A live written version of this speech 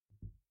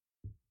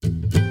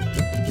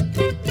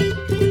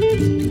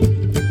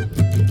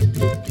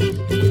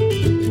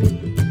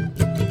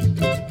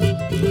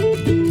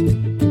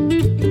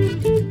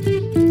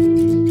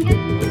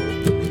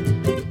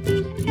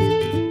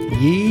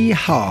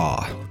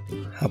How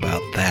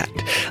about that?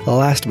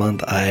 Last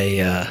month,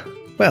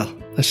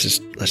 let's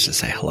just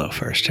say hello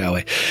first, shall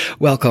we?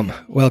 Welcome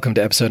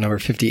to episode number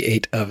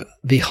 58 of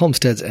the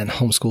Homesteads and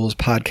Homeschools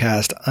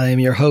podcast. I am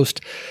your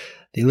host,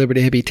 the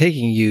Liberty Hippie,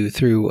 taking you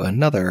through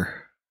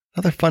another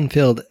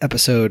fun-filled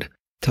episode,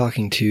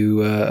 talking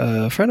to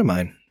a friend of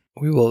mine.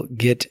 We will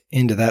get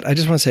into that. I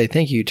just want to say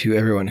thank you to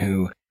everyone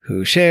who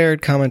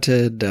shared,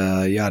 commented,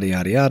 yada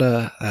yada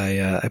yada.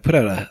 I put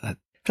out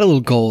had a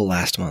little goal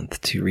last month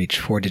to reach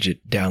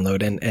 4-digit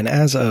download, and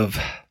as of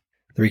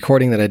the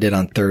recording that I did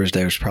on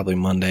Thursday, which was probably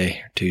Monday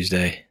or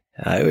Tuesday,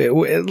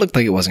 it looked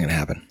like it wasn't going to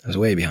happen. I was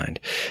way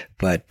behind,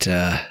 but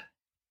the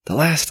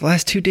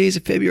last 2 days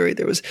of February,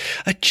 there was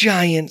a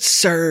giant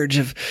surge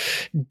of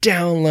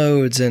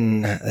downloads,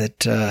 and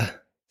it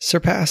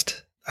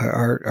surpassed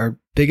our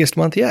biggest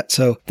month yet.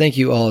 So thank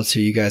you all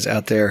to you guys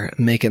out there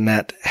making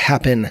that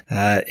happen.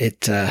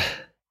 It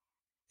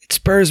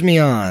spurs me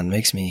on,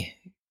 makes me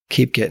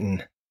keep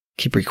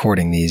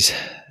recording these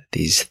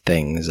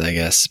things, I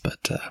guess.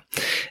 But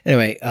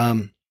anyway,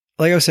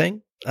 like I was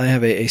saying, I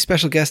have a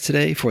special guest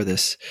today for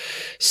this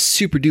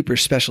super duper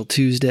special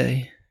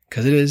Tuesday,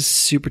 because it is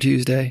Super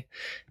Tuesday,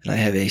 and I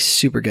have a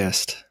super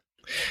guest.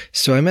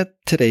 So I met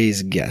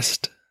today's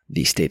guest,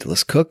 the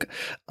Stateless Cook,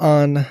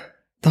 on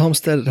the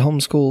Homestead at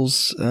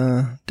Homeschools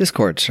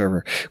Discord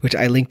server, which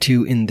I link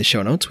to in the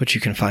show notes, which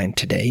you can find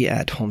today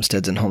at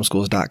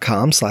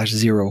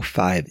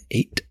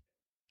homesteadsandhomeschools.com/058.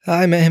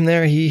 I met him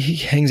there. He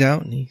hangs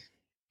out and he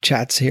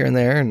chats here and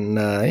there,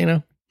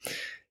 and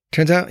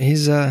turns out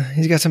he's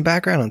got some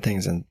background on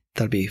things, and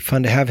that'll be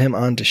fun to have him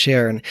on to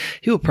share. And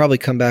he will probably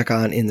come back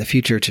on in the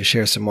future to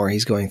share some more.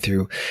 He's going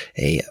through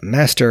a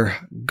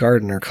master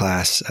gardener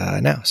class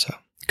now, so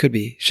should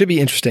be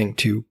interesting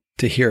to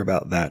hear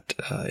about that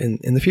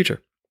in the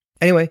future.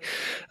 Anyway,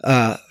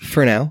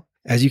 for now,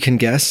 as you can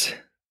guess,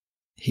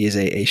 he is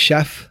a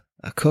chef,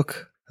 a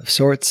cook of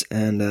sorts,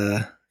 and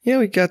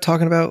we got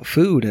talking about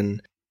food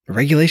and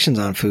regulations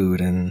on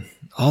food and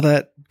all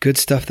that good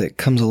stuff that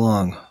comes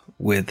along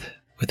with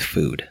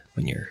food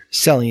when you're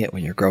selling it,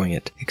 when you're growing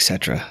it,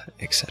 etc.,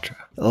 etc.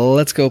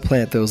 Let's go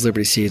plant those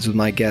Liberty seeds with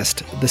my guest,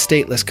 the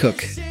Stateless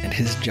Cook, and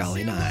his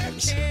jolly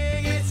knives.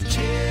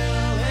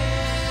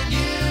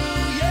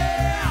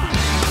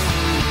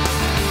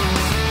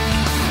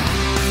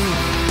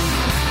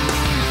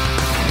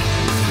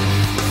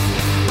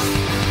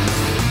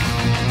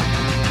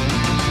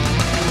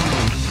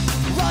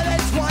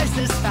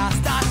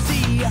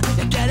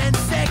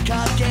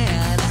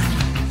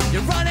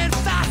 You're running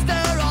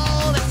faster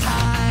all the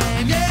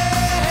time,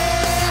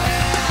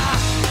 yeah.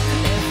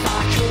 If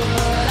I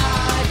could,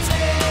 I'd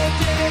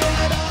take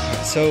it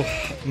all. So,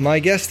 my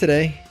guest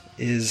today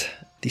is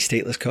the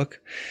Stateless Cook.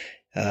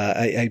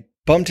 I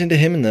bumped into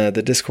him in the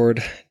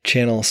Discord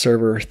channel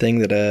server thing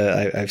that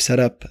I've set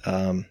up,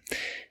 and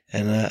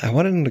I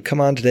wanted him to come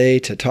on today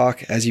to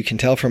talk. As you can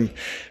tell from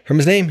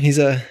his name, he's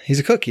a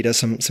cook. He does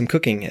some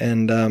cooking,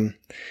 and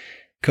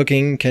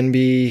cooking can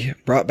be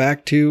brought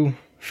back to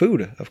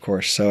food, of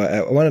course. So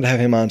I wanted to have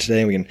him on today,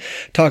 and we can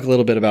talk a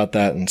little bit about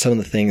that and some of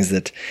the things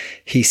that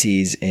he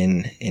sees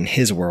in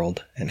his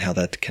world and how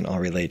that can all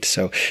relate.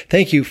 So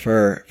thank you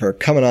for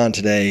coming on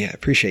today. I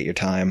appreciate your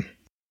time.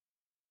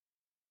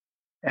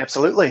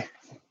 Absolutely.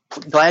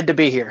 Glad to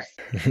be here.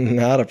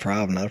 Not a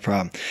problem.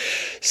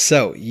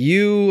 So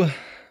I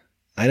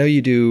know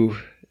you do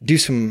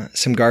some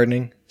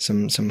gardening,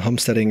 some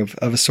homesteading of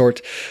a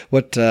sort.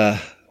 What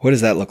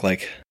does that look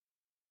like?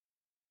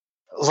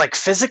 Like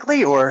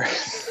physically, or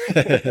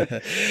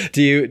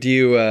do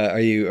you are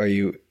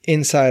you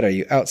inside? Are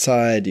you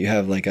outside? Do you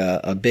have like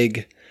a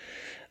big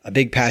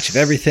patch of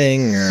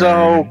everything? Or?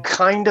 So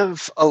kind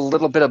of a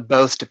little bit of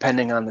both,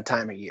 depending on the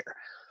time of year.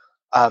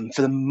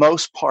 For the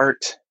most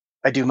part,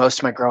 I do most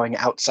of my growing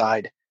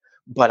outside,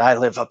 but I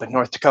live up in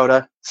North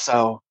Dakota,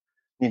 so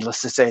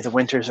needless to say, the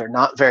winters are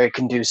not very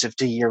conducive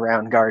to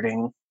year-round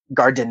gardening.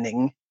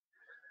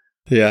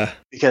 Yeah.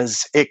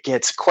 Because it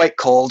gets quite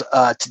cold.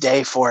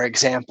 Today, for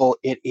example,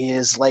 it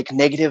is like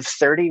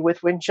 -30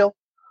 with wind chill.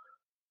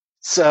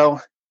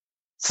 So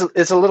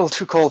it's a little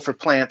too cold for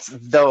plants,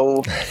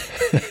 though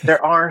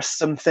there are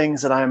some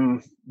things that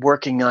I'm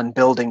working on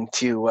building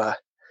to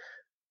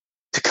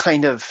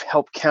kind of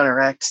help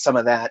counteract some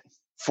of that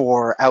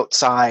for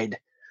outside,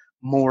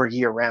 more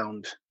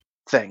year-round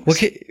things.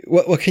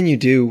 What can you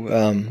do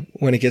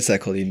when it gets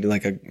that cold? You do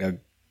like a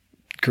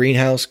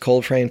greenhouse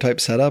cold frame type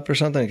setup or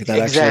something?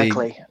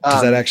 Exactly.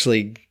 Does that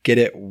actually get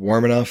it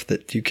warm enough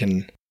that you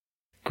can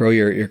grow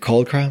your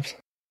cold crops?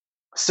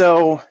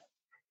 So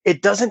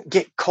it doesn't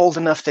get cold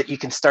enough that you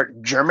can start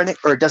germinating,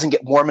 or it doesn't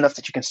get warm enough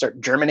that you can start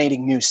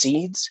germinating new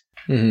seeds.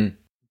 Mm-hmm.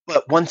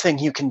 But one thing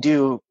you can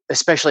do,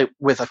 especially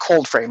with a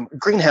cold frame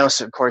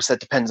greenhouse, of course,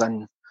 that depends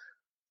on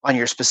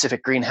your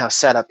specific greenhouse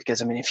setup.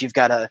 Because I mean, if you've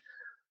got a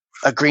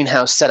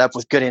greenhouse set up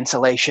with good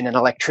insulation and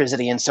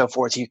electricity and so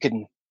forth, you could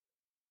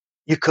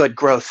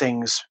grow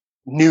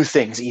new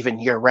things even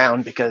year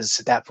round, because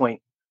at that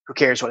point, who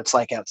cares what it's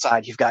like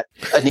outside? You've got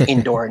an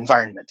indoor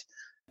environment.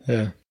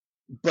 Yeah.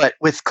 But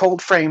with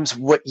cold frames,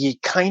 what you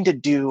kind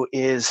of do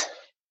is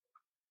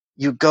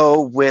you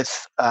go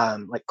with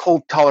like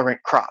cold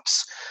tolerant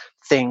crops,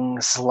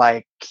 things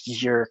like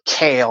your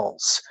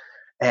kales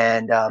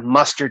and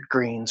mustard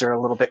greens are a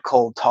little bit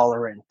cold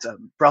tolerant,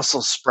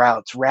 Brussels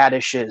sprouts,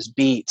 radishes,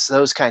 beets,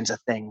 those kinds of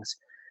things.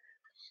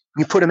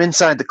 You put them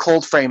inside the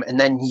cold frame, and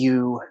then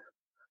you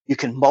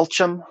can mulch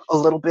them a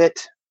little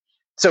bit.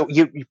 So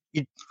you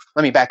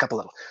let me back up a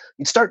little.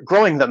 You'd start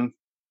growing them,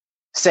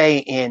 say,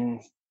 in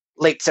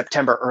late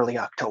September, early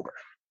October,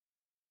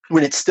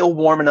 when it's still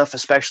warm enough,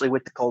 especially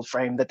with the cold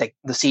frame, that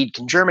the seed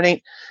can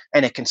germinate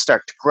and it can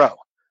start to grow.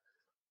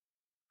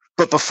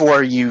 But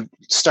before you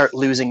start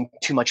losing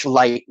too much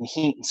light and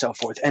heat and so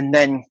forth. And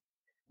then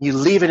you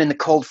leave it in the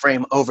cold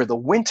frame over the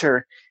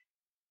winter.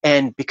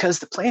 And because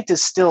the plant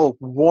is still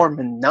warm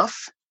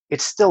enough,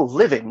 it's still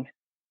living.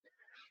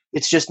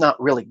 It's just not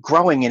really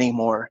growing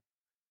anymore.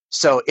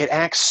 So it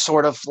acts a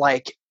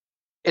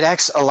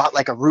lot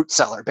like a root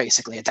cellar,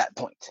 basically, at that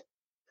point.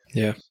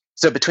 Yeah.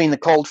 So between the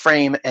cold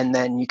frame, and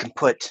then you can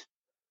put,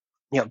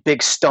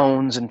 big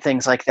stones and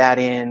things like that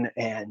in,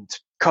 and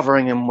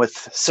covering them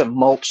with some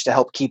mulch to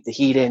help keep the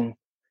heat in.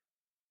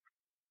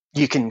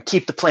 You can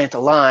keep the plant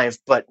alive,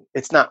 but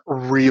it's not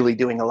really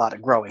doing a lot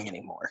of growing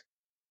anymore.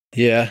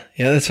 Yeah.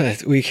 That's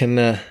right. We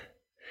can.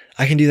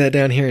 I can do that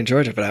down here in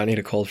Georgia, but I don't need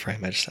a cold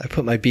frame. I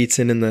put my beets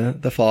in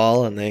the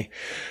fall, and they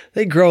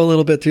grow a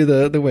little bit through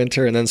the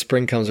winter, and then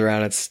spring comes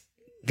around.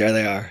 There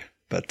they are.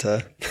 But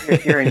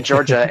you're in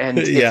Georgia, and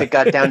yeah. If it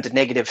got down to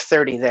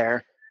 -30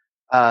 there,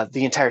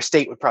 the entire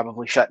state would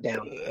probably shut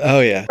down. Oh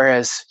yeah.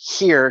 Whereas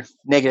here,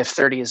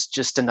 -30 is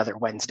just another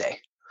Wednesday.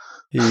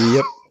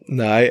 Yep.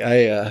 No,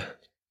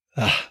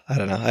 I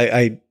don't know.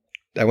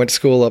 I went to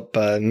school up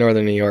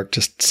northern New York,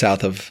 just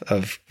south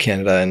of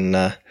Canada, and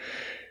I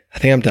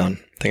think I'm done.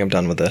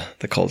 With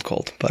the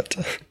cold. But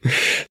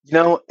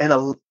and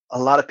a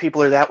lot of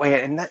people are that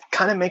way, and that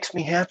kind of makes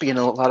me happy in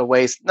a lot of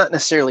ways. Not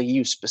necessarily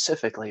you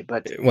specifically,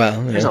 but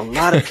there's a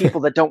lot of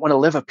people that don't want to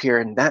live up here,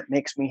 and that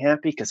makes me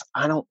happy because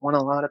I don't want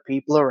a lot of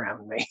people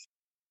around me.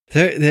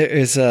 There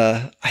is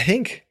I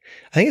think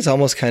it's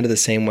almost kind of the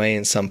same way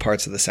in some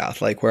parts of the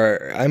South, like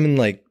where I'm in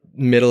like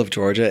middle of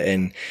Georgia,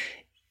 and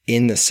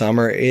in the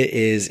summer, it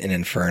is an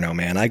inferno,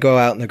 man. I go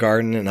out in the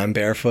garden and I'm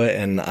barefoot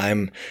and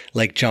I'm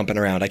like jumping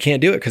around. I can't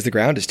do it because the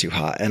ground is too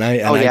hot, and I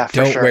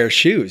don't wear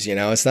shoes.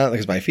 It's not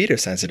because my feet are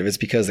sensitive. It's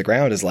because the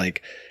ground is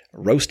like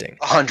roasting.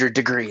 100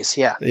 degrees.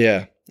 Yeah.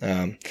 Yeah.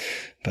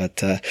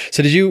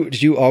 So did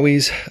you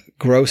always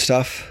grow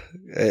stuff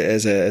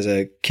as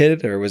a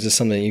kid, or was this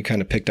something you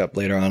kind of picked up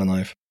later on in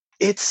life?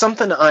 It's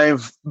something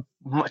I've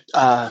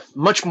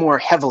much more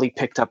heavily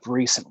picked up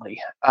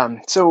recently.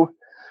 So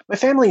my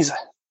family's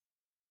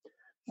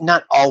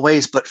not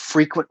always, but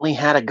frequently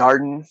had a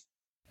garden.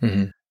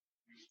 Mm-hmm.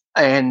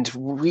 And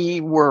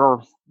we were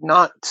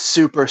not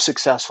super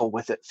successful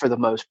with it for the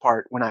most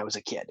part when I was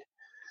a kid.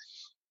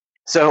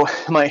 So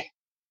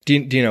do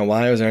you know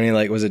why? Was there any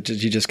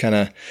did you just kind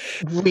of...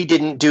 We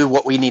didn't do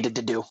what we needed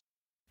to do.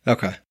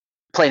 Okay.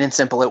 Plain and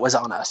simple, it was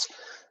on us.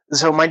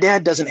 So my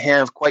dad doesn't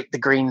have quite the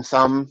green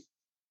thumb.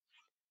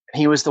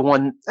 He was the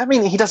one,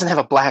 he doesn't have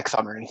a black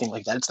thumb or anything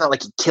like that. It's not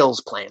like he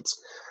kills plants.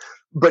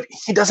 But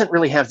he doesn't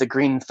really have the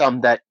green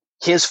thumb that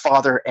his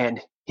father and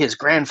his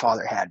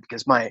grandfather had,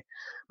 because my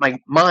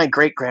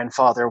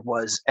great-grandfather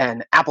was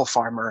an apple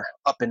farmer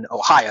up in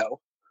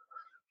Ohio.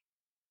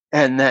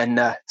 And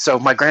then, so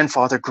my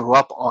grandfather grew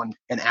up on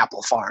an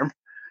apple farm.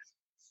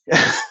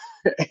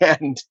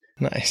 And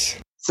nice.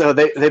 So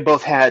they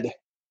both had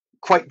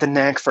quite the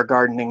knack for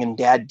gardening, and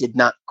Dad did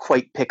not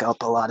quite pick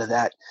up a lot of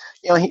that.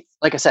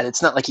 Like I said,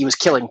 it's not like he was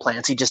killing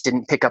plants. He just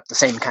didn't pick up the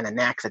same kind of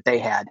knack that they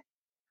had.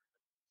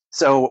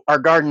 So our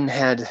garden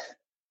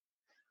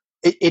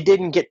it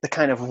didn't get the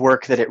kind of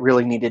work that it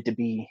really needed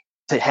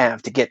to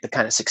have to get the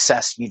kind of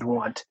success you'd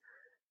want.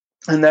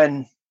 And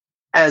then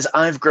as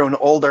I've grown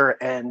older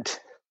and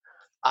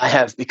I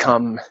have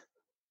become,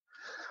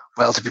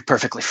 well, to be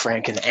perfectly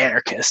frank, an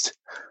anarchist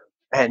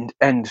and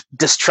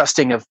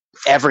distrusting of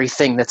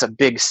everything that's a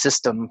big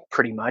system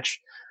pretty much,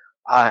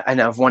 and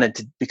I've wanted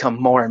to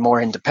become more and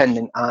more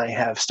independent, I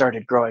have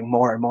started growing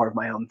more and more of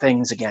my own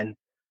things again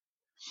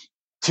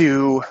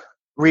to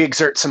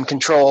re-exert some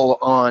control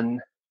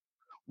on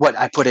what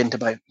I put into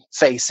my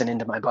face and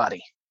into my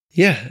body.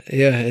 Yeah.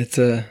 It's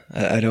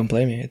I don't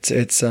blame you.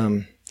 It's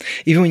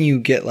even when you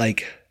get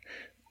like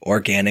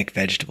organic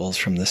vegetables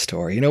from the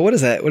store, what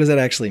does that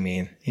actually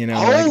mean? There's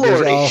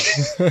all,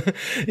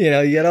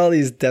 you get all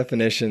these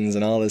definitions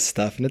and all this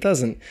stuff, and it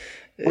doesn't.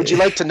 Would you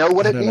like to know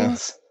what it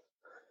means?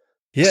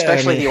 Yeah,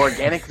 especially the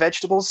organic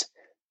vegetables.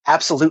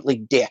 Absolutely,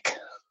 dick.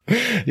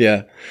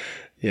 Yeah.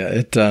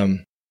 It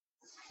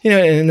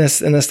and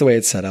that's the way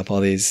it's set up. All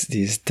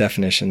these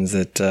definitions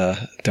that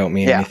don't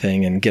mean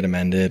anything and get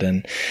amended,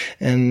 and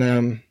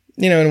and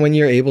when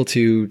you're able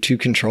to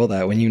control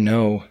that, when you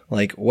know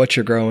like what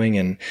you're growing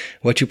and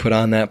what you put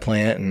on that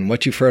plant and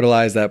what you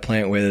fertilize that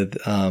plant with,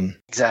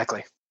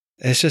 exactly.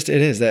 It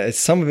is that it's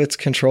some of it's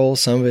control,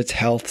 some of it's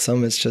health, some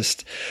of it's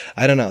just,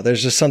 I don't know.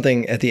 There's just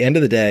something at the end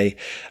of the day,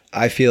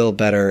 I feel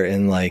better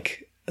in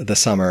like the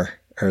summer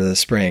or the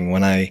spring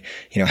when I,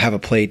 have a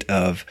plate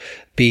of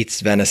beets,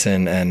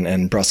 venison,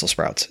 and Brussels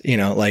sprouts,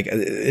 like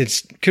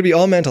could be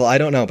all mental. I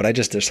don't know, but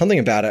there's something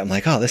about it. I'm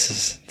like, oh,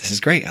 this is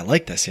great. I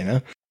like this,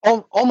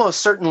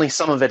 Almost certainly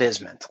some of it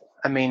is mental.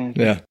 I mean,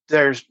 yeah.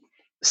 There's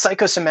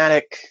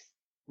psychosomatic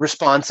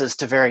responses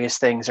to various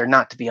things are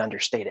not to be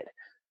understated.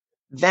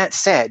 That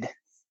said,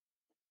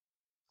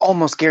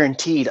 almost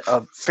guaranteed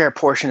a fair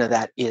portion of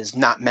that is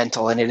not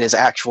mental, and it is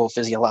actual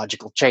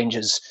physiological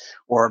changes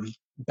or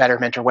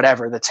betterment or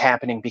whatever that's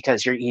happening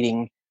because you're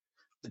eating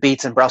the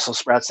beets and Brussels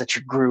sprouts that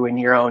you grew in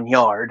your own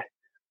yard,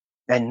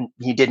 and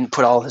you didn't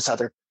put all this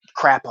other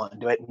crap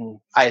onto it. And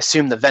I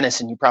assume the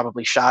venison you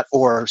probably shot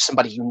or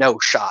somebody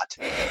shot.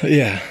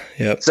 Yeah.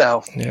 Yep.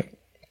 So yeah.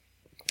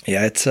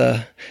 Yeah, it's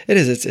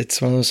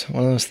one of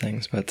those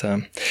things. But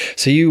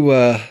so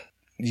you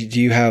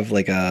do you have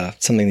like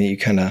something that you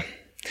kind of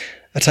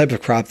a type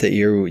of crop that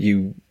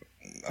you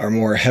are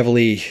more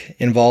heavily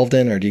involved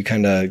in, or do you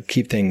kind of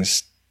keep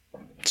things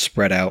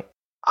spread out?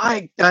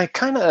 I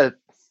kind of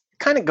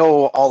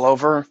go all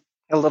over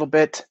a little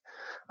bit.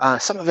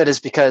 Some of it is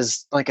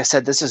because, like I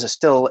said, this is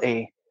still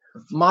a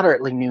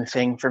moderately new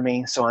thing for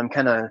me, so I'm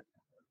kind of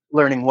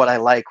learning what I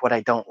like, what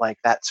I don't like,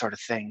 that sort of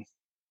thing.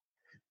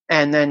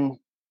 And then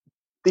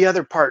the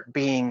other part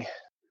being,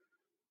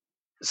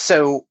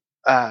 so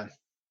my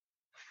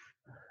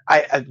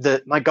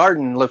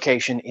garden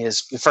location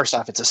is, first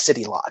off, it's a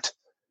city lot.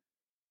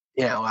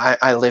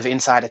 I live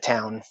inside a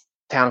town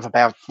of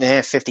about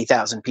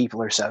 50,000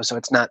 people or so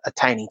it's not a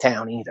tiny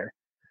town either.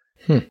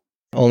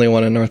 Only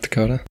one in North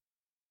Dakota?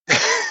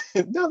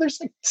 No, there's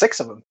like 6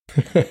 of them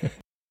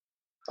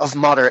of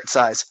moderate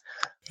size.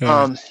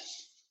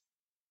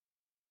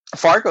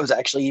 Fargo's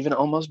actually even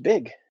almost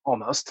big,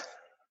 almost.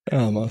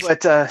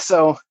 But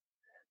so,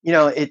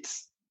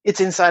 it's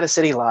inside a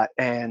city lot,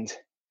 and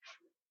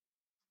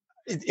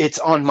it's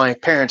on my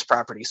parents'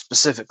 property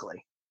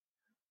specifically.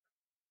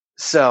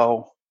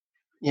 So,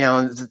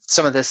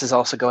 some of this is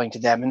also going to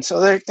them, and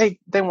so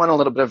they want a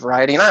little bit of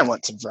variety, and I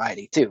want some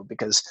variety too,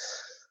 because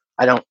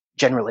I don't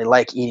generally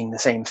like eating the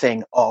same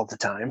thing all the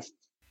time.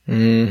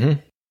 Mm-hmm.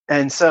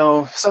 And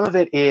so some of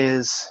it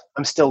is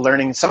I'm still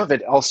learning. Some of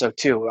it also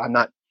too, I'm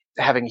not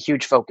having a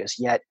huge focus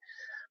yet,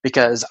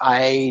 because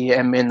I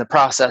am in the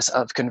process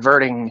of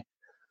converting,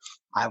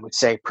 I would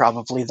say,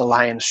 probably the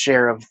lion's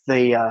share of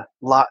the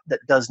lot that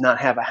does not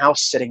have a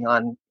house sitting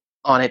on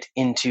it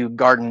into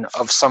garden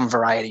of some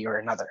variety or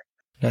another.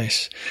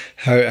 Nice.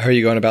 How are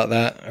you going about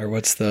that, or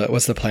what's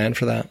the plan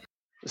for that?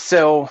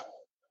 So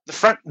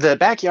the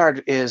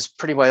backyard is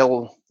pretty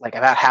well, like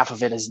about half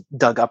of it is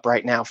dug up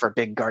right now for a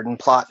big garden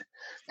plot,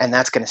 and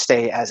that's going to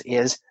stay as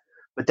is.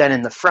 But then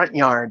in the front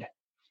yard,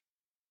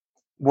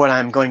 what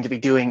I'm going to be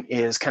doing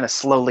is kind of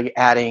slowly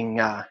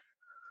adding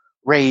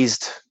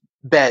raised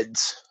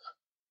beds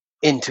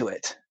into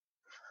it.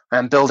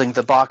 I'm building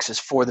the boxes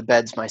for the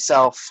beds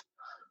myself,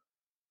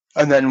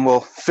 and then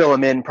we'll fill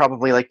them in,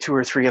 probably like 2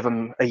 or 3 of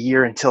them a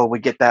year until we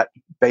get that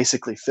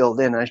basically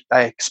filled in.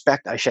 I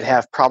expect I should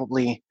have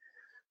probably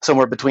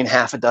somewhere between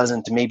half a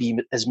dozen to maybe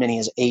as many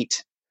as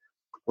 8,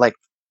 like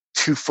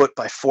 2 foot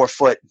by 4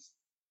 foot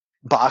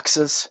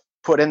boxes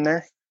put in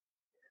there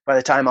by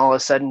the time all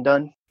is said and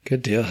done.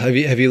 Good deal. Have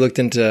you looked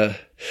into?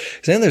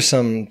 Because I know there's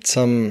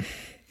some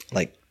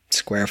like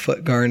square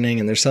foot gardening,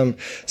 and there's some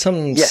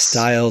Yes.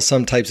 styles,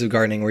 some types of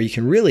gardening where you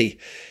can really,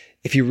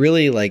 if you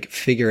really like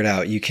figure it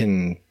out, you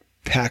can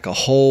pack a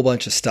whole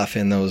bunch of stuff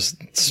in those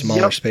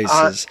smaller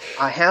spaces.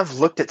 I have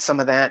looked at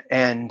some of that,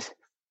 and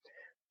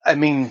I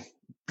mean,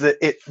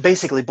 it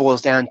basically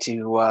boils down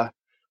to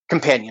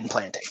companion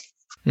planting.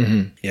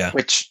 Mm-hmm. Yeah.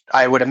 Which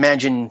I would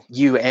imagine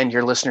you and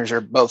your listeners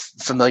are both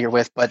familiar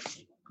with, but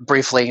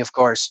briefly, of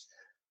course,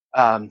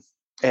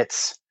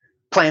 it's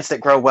plants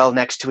that grow well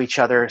next to each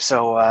other.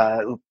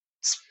 So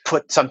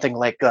put something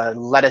like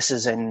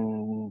lettuces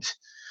and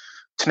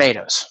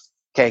tomatoes.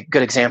 Okay,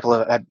 good example,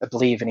 I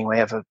believe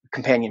anyway, of a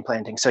companion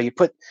planting. So you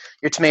put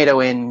your tomato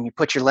in, you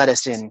put your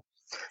lettuce in,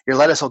 your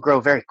lettuce will grow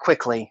very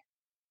quickly.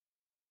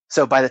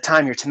 So by the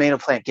time your tomato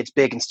plant gets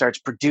big and starts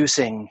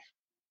producing,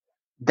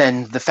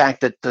 then the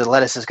fact that the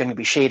lettuce is going to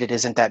be shaded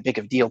isn't that big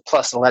of a deal.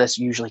 Plus, the lettuce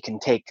usually can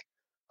take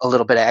a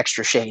little bit of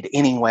extra shade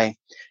anyway.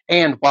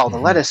 And while the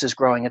lettuce is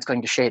growing, it's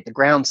going to shade the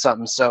ground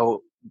something,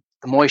 so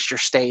the moisture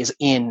stays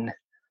in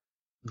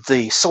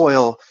the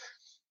soil,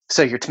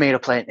 so your tomato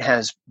plant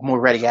has more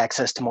ready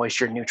access to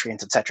moisture,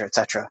 nutrients, etc.,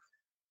 etc.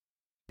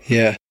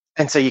 Yeah.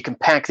 And so you can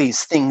pack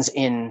these things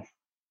in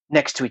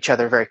next to each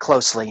other very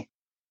closely.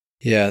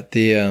 Yeah.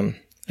 I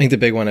think the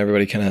big one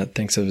everybody kind of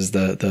thinks of is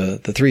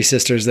the 3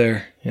 sisters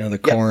there, the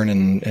corn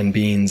and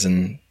beans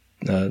and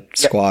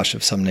squash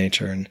of some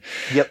nature. And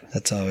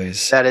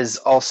that is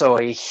also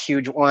a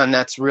huge one.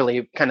 That's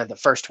really kind of the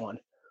first one.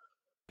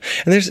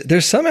 And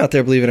there's some out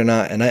there, believe it or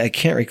not, and I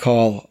can't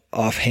recall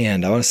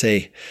offhand. I want to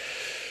say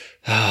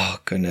Oh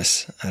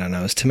goodness, I don't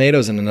know. It's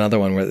tomatoes and another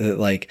one where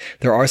like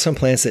there are some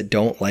plants that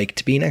don't like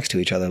to be next to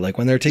each other. Like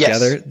when they're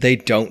together, Yes. they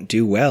don't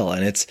do well,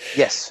 and it's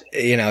Yes.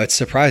 it's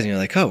surprising. You're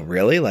like, oh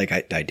really? Like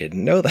I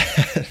didn't know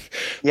that.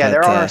 Yeah, But,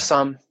 there are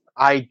some.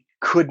 I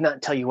could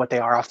not tell you what they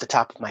are off the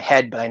top of my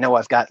head, but I know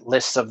I've got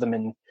lists of them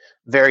in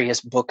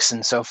various books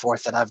and so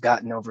forth that I've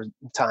gotten over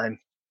time.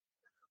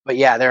 But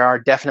yeah, there are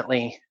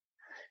definitely,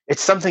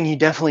 it's something you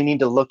definitely need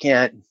to look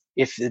at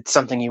if it's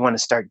something you want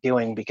to start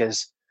doing,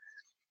 because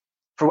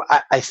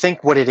I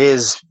think what it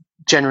is,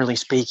 generally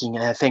speaking,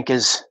 and I think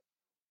is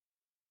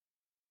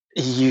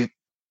you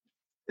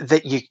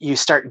you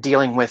start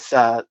dealing with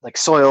like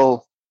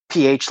soil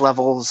pH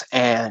levels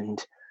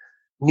and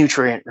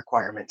nutrient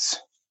requirements,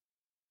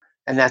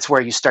 and that's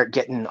where you start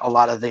getting a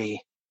lot of the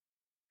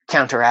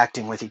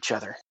counteracting with each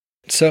other.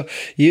 So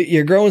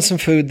you're growing some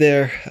food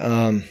there.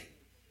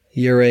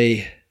 You're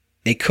a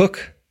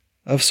cook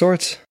of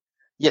sorts.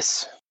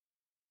 Yes.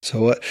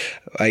 So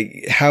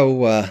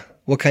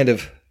what kind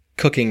of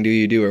cooking do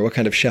you do, or what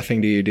kind of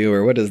chefing do you do,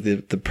 or what is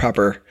the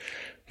proper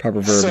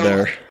verb So,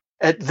 there?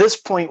 At this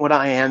point, what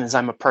I am is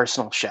I'm a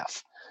personal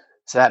chef.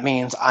 So that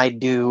means I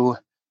do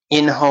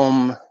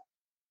in-home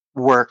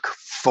work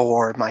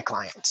for my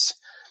clients.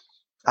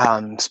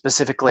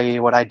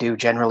 Specifically, what I do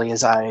generally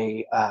is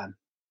I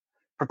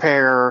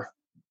prepare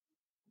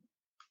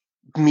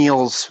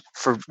meals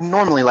for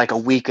normally like a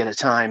week at a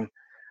time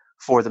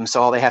for them.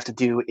 So all they have to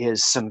do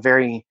is some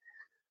very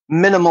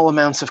minimal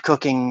amounts of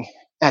cooking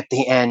at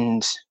the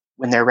end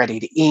when they're ready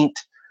to eat.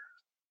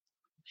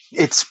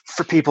 It's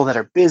for people that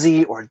are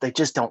busy or they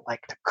just don't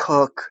like to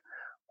cook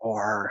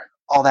or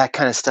all that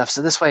kind of stuff.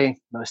 So this way,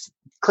 most of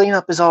the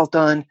cleanup is all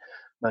done.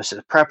 Most of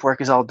the prep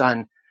work is all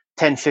done.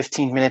 10,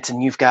 15 minutes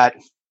and you've got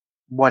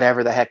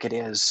whatever the heck it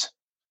is.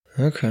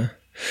 Okay.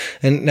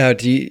 And now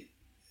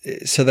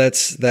so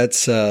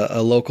that's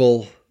a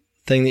local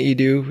thing that you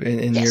do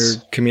in Yes.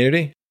 your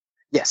community?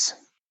 Yes.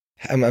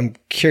 I'm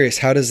curious,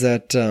 how does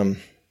that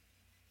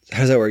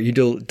work? You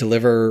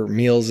deliver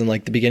meals in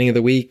like the beginning of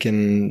the week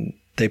and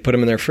they put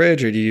them in their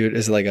fridge, or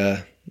is it like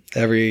a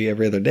every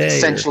other day?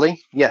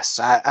 Essentially, yes.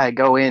 I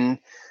go in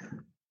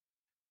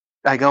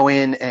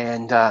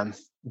and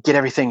get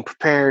everything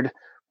prepared,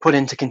 put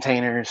into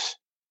containers,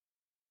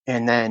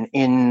 and then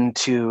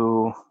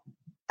into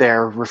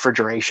their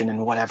refrigeration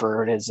and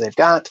whatever it is they've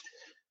got.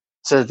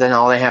 So then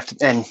all they have to,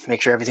 and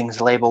make sure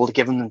everything's labeled,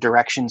 give them the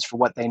directions for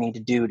what they need to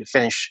do to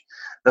finish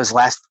those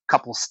last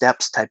couple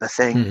steps type of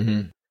thing.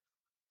 Mm-hmm.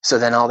 So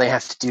then all they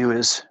have to do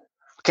is,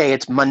 okay,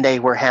 it's Monday,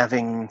 we're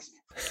having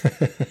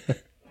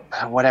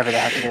whatever the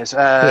heck it is,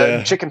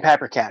 chicken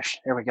paprikash.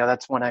 There we go.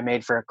 That's one I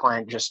made for a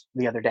client just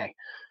the other day.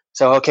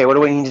 So, okay, what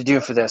do we need to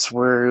do for this?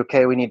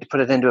 We need to put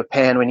it into a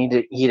pan. We need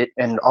to heat it.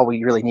 And all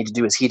we really need to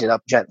do is heat it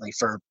up gently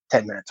for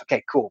 10 minutes.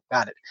 Okay, cool.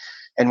 Got it.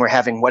 And we're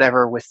having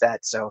whatever with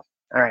that. So,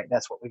 all right,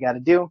 that's what we got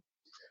to do.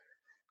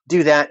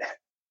 Do that,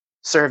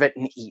 serve it,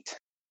 and eat.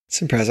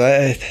 It's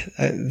impressive.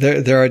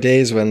 There are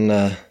days when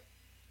that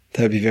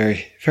would be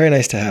very, very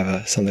nice to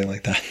have something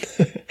like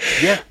that.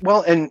 Yeah.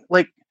 Well, and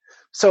like,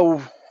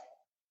 so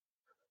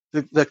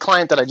the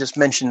client that I just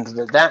mentioned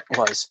that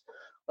was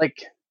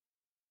like,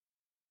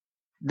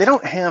 they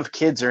don't have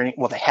kids or any,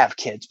 well, they have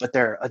kids, but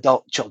they're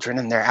adult children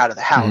and they're out of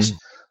the house,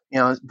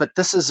 but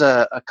this is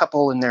a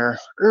couple in their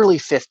early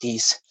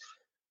 50s,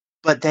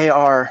 but they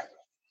are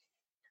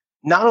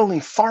not only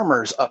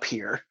farmers up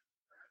here,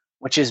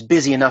 which is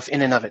busy enough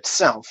in and of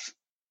itself,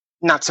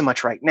 not so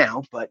much right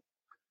now, but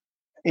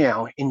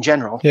in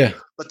general,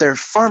 but they're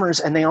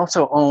farmers and they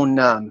also own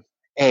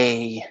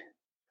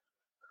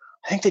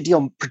I think they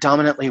deal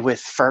predominantly with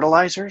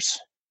fertilizers,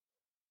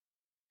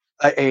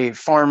 a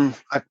farm,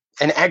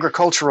 an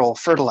agricultural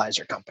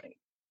fertilizer company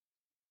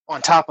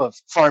on top of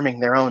farming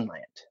their own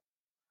land.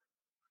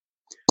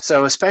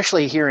 So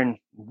especially here in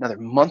another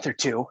month or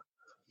two,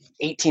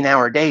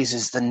 18-hour days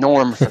is the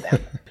norm for them.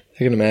 I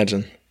can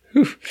imagine.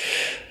 Whew.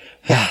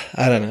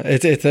 I don't know.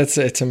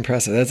 It's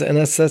impressive.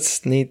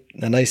 That's neat.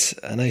 A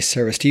nice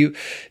service. Do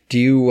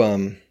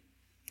you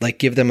like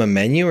give them a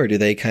menu, or do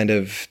they kind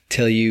of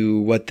tell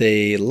you what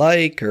they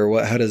like, or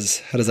what? How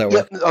does that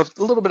work? Yeah,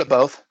 a little bit of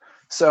both.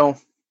 So,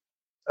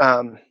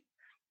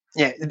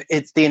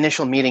 it's the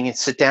initial meeting.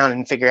 It's sit down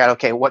and figure out,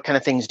 okay, what kind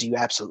of things do you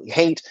absolutely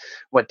hate?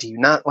 What do you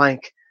not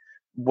like?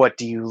 What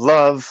do you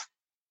love?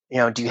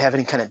 Do you have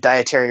any kind of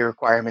dietary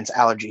requirements,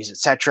 allergies,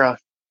 etc.?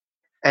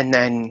 And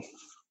then,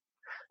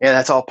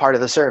 that's all part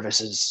of the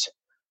services.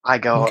 I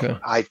go, Okay.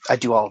 I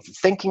do all of the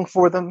thinking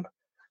for them.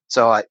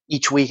 So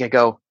each week I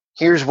go,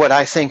 here's what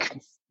I think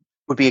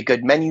would be a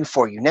good menu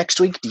for you next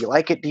week. Do you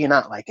like it? Do you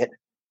not like it?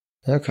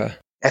 Okay.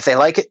 If they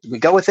like it, we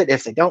go with it.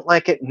 If they don't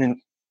like it, and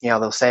then,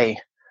 they'll say,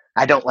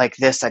 I don't like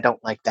this, I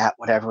don't like that,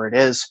 whatever it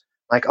is.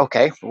 Like,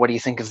 okay, what do you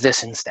think of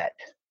this instead?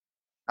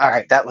 All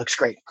right, that looks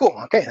great. Cool.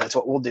 Okay, that's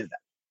what we'll do then.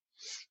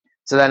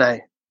 So then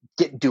I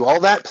do all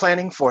that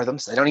planning for them,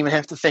 so they don't even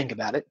have to think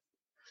about it.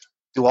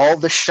 Do all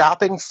the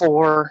shopping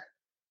for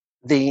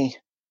the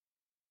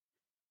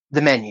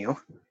menu,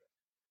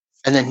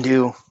 and then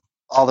do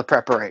all the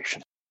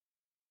preparation.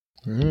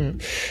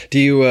 Mm. Do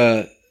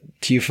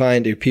you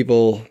find, do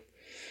people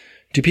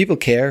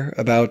care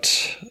about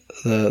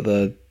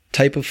the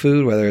type of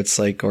food, whether it's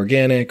like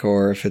organic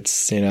or if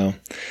it's, you know,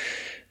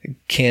 a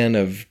can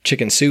of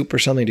chicken soup or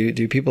something?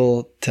 Do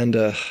people tend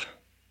to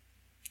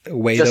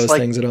weigh Just those like-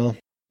 things at all?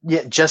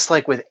 Yeah, just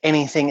like with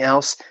anything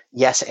else,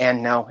 yes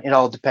and no. It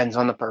all depends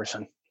on the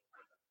person.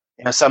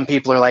 You know, some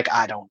people are like,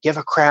 I don't give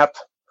a crap.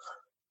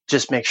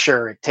 Just make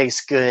sure it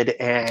tastes good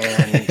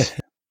and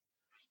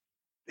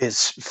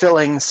is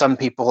filling. Some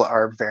people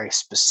are very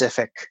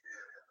specific.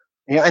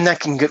 You know, and that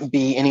can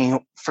be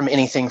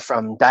anything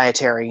from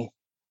dietary.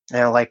 You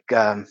know, like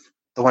the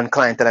one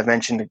client that I've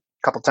mentioned a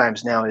couple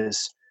times now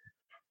is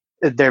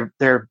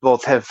they're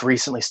both have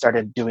recently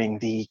started doing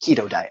the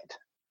keto diet.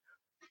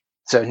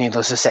 So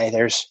needless to say,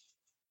 there's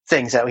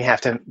things that we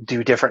have to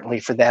do differently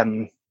for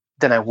them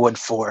than I would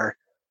for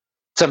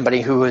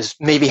somebody who was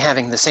maybe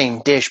having the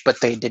same dish, but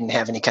they didn't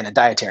have any kind of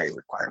dietary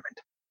requirement.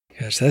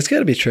 Gosh, that's got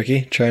to be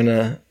tricky, trying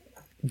to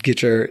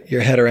get your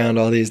head around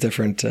all these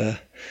different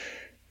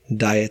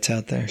diets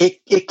out there.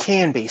 It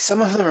can be.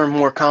 Some of them are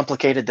more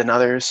complicated than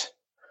others.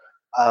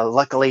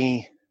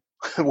 Luckily,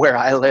 where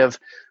I live,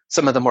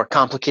 some of the more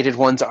complicated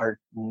ones are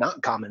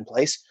not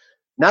commonplace.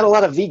 Not a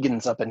lot of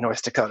vegans up in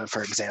North Dakota,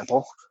 for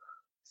example.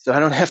 So I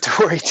don't have to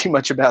worry too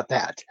much about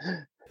that.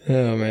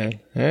 Oh, man.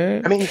 All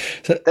right. I mean,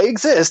 So- they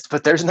exist,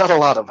 but there's not a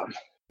lot of them.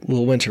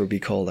 Well, winter would be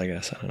cold, I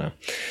guess. I don't know.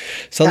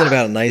 Something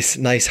Yeah. about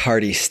a nice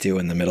hearty stew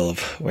in the middle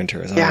of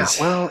winter is Yeah, always,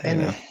 well, you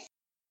and know.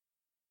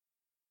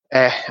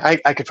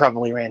 I could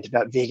probably rant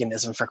about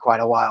veganism for quite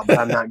a while, but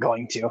I'm not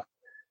going to.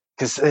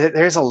 Because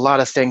there's a lot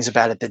of things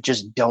about it that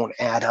just don't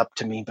add up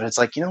to me. But it's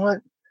like, you know what?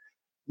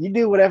 You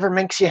do whatever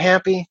makes you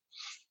happy.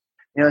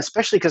 You know,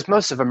 especially because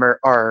most of them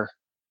are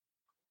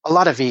a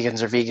lot of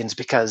vegans are vegans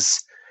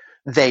because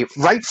they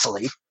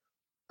rightfully,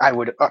 I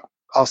would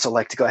also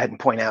like to go ahead and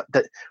point out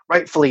that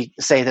rightfully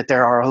say that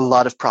there are a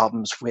lot of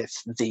problems with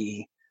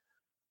the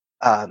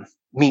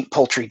meat,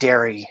 poultry,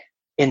 dairy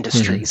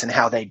industries and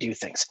how they do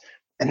things.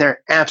 And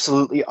there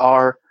absolutely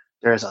are.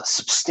 There is a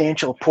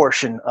substantial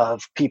portion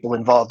of people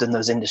involved in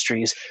those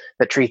industries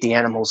that treat the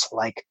animals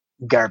like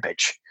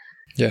garbage.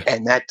 Yeah.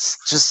 And that's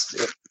just,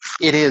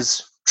 it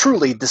is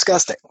truly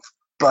disgusting.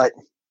 But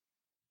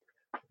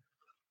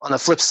on the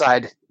flip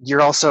side,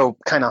 you're also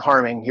kind of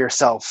harming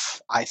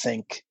yourself, I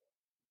think,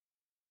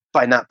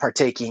 by not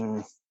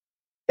partaking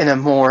in a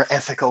more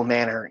ethical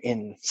manner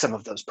in some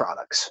of those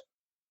products.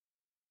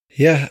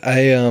 Yeah,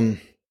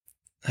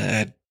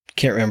 I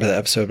can't remember the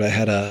episode, but I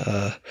had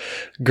a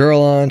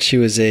girl on. She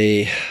was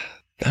I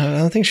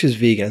don't think she was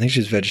vegan. I think she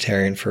was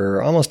vegetarian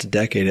for almost a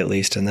decade at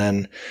least. And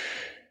then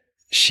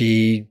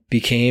she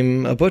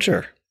became a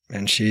butcher,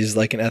 and she's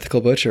like an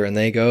ethical butcher. And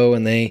they go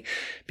and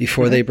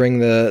before they bring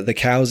the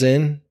cows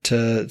in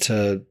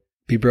to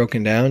be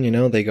broken down, you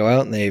know, they go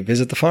out and they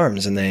visit the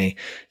farms and they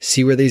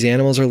see where these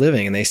animals are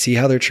living and they see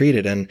how they're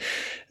treated. And,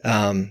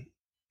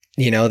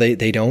 you know,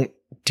 they don't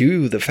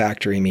do the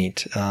factory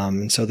meat.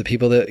 And so the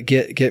people that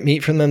get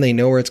meat from them, they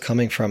know where it's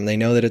coming from. They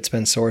know that it's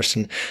been sourced.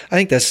 And I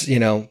think that's, you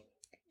know,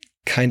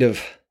 kind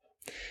of,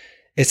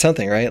 it's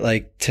something, right?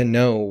 Like to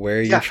know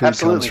where your food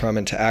absolutely. comes from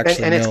and to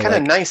actually and it's know, kind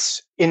of like,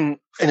 nice in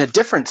a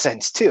different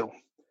sense too.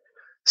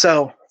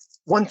 So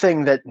one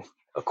thing that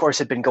of course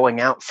had been going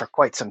out for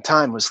quite some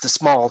time was the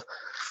small,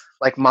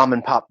 like mom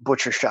and pop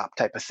butcher shop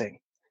type of thing.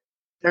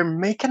 They're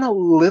making a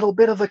little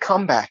bit of a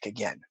comeback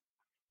again.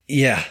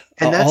 yeah,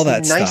 And that's all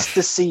that nice stuff.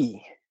 to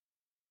see.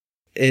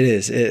 It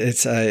is.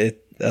 It's a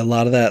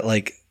lot of that,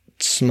 like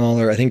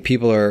smaller. I think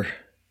people are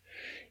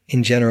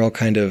in general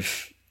kind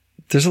of,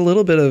 there's a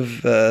little bit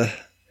of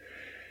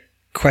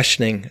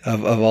questioning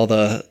of all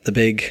the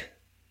big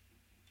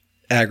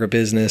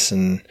agribusiness,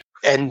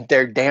 And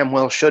there damn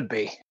well should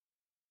be.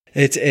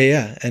 it's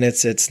yeah, and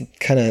it's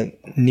kind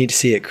of neat to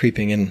see it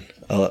creeping in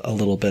a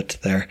little bit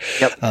there.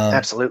 Yep,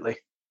 absolutely.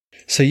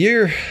 So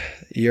you're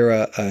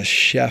a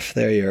chef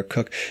there. You're a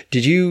cook.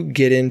 Did you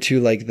get into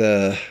like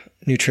the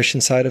nutrition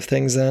side of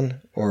things then,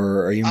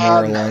 or are you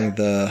more along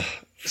the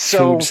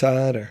so- food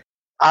side? Or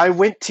I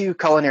went to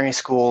culinary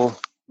school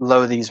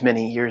these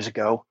many years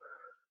ago,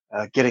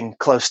 getting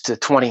close to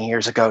 20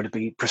 years ago to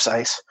be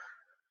precise.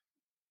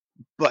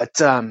 But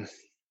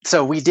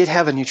so we did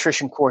have a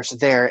nutrition course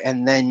there,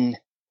 and then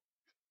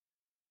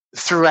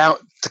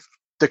throughout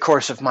the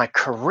course of my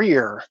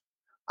career,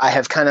 I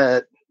have kind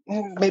of,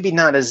 maybe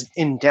not as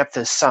in-depth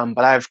as some,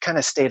 but I've kind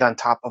of stayed on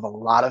top of a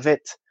lot of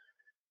it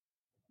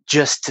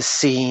just to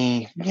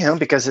see, you know,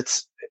 because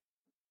it's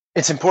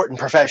important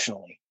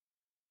professionally.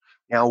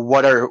 You know,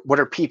 what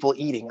are people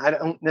eating? I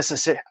don't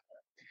necessarily.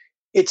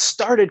 It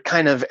started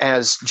kind of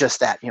as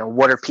just that, you know,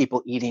 what are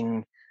people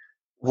eating?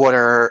 What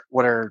are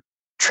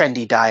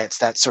trendy diets,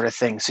 that sort of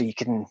thing, so you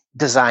can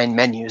design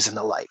menus and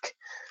the like.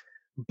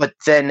 But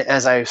then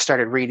as I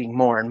started reading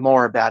more and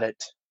more about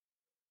it,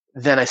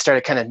 then I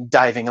started kind of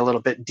diving a little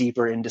bit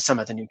deeper into some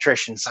of the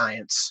nutrition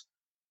science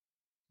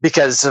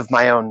because of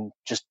my own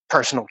just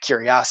personal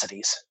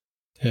curiosities.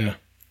 yeah,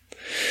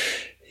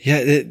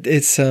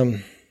 it's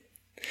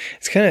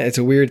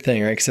a weird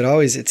thing, right?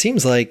 Because it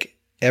seems like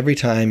every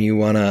time you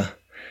want to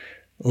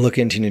look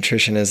into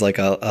nutrition as like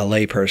a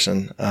lay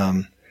person,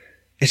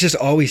 it's just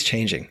always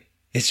changing.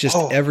 It's just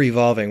ever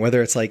evolving,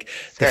 whether it's like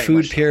the Very food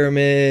much so.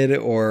 pyramid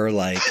or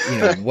like,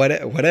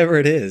 whatever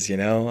it is,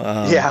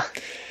 Yeah.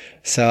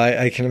 So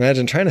I can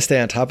imagine trying to stay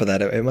on top of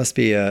that. It must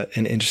be an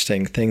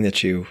interesting thing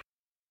that you.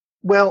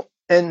 Well,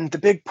 and the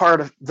big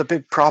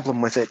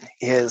problem with it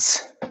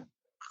is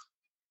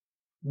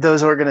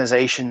those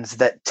organizations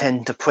that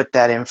tend to put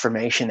that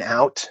information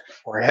out,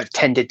 or have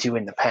tended to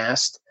in the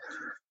past,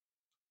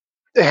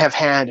 have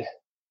had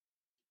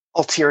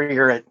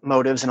ulterior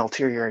motives and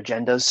ulterior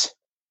agendas.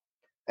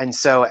 And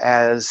so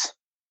as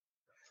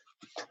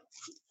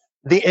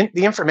the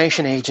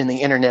information age and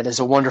the internet is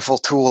a wonderful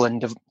tool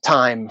and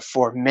time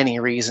for many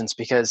reasons,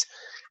 because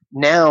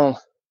now,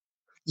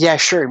 yeah,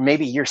 sure,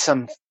 maybe you're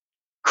some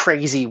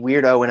crazy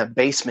weirdo in a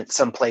basement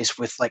someplace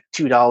with like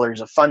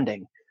 $2 of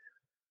funding.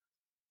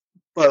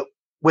 But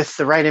with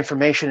the right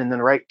information and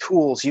the right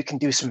tools, you can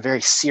do some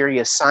very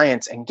serious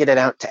science and get it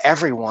out to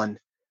everyone.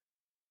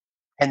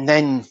 And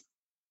then,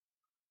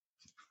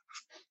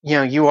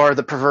 you are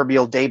the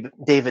proverbial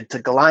David to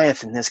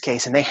Goliath in this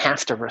case, and they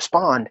have to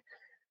respond.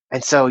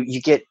 And so you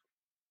get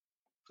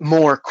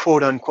more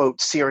quote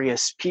unquote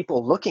serious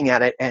people looking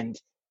at it, and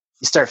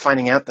you start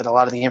finding out that a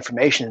lot of the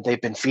information that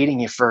they've been feeding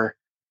you for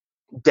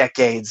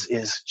decades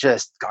is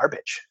just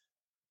garbage.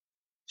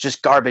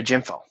 Just garbage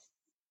info.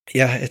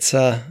 Yeah, it's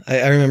I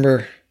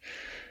remember,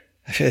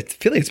 I feel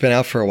like it's been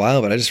out for a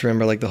while, but I just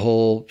remember like the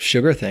whole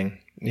sugar thing,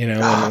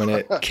 when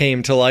it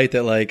came to light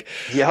that like,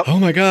 Yep. oh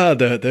my God,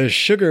 the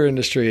sugar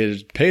industry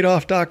has paid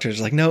off doctors.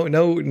 Like,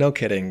 no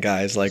kidding,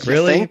 guys. Like, You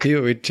really? think?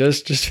 We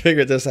just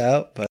figured this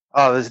out. But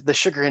Oh, the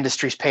sugar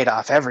industry's paid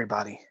off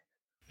everybody.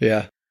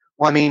 yeah.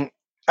 Well, I mean,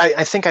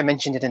 I think I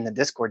mentioned it in the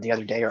Discord the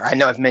other day, or I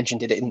know I've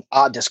mentioned it in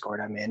a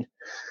Discord I'm in.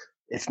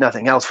 If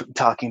nothing else,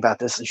 talking about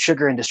this, the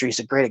sugar industry is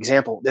a great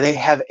example. They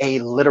have a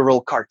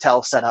literal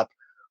cartel set up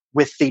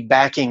with the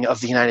backing of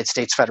the United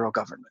States federal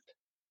government.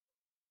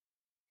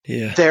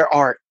 Yeah. There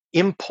are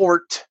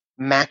import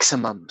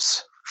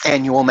maximums,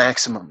 annual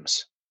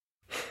maximums,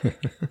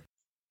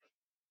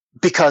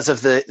 because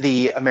of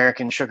the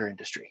American sugar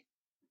industry.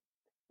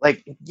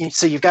 Like,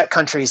 so you've got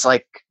countries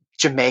like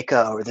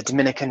Jamaica or the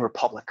Dominican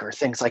Republic or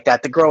things like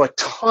that grow a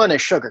ton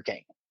of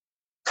sugarcane.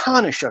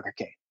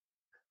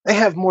 They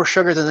have more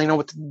sugar than they know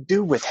what to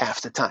do with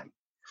half the time.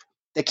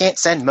 They can't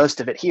send most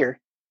of it here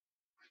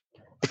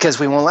because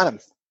we won't let them.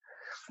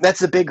 That's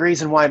the big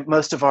reason why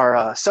most of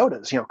our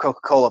sodas,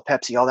 Coca-Cola,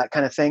 Pepsi, all that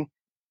kind of thing,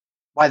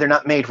 why they're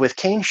not made with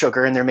cane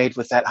sugar and they're made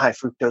with that high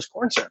fructose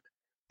corn syrup,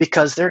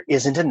 because there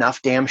isn't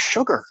enough damn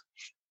sugar.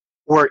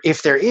 Or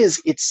if there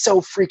is, it's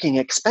so freaking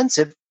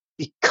expensive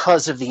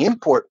because of the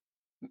import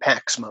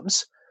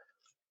maximums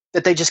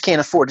that they just can't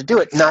afford to do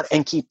it,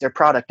 and keep their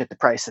product at the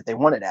price that they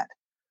want it at.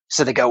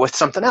 So they go with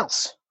something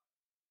else.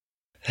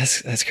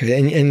 That's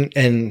crazy.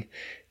 And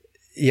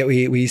yet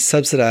we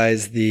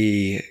subsidize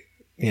the,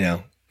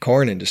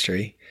 corn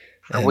industry.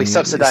 And we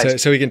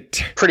subsidize so we can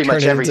pretty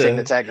much turn everything into,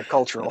 that's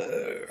agricultural.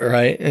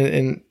 Right.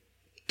 And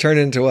turn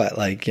it into what?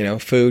 Like,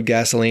 food,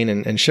 gasoline,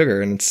 and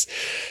sugar. And it's,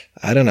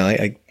 I don't know.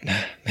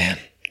 Man.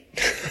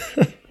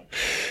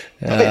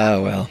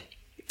 Well,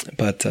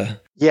 but,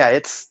 yeah,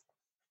 it's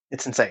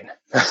insane.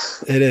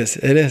 It is.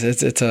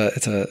 It's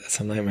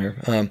a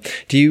nightmare.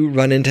 Do you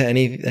run into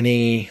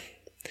any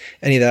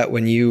of that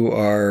when you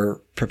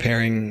are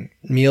preparing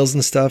meals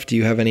and stuff? Do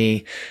you have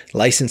any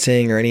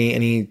licensing or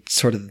any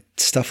sort of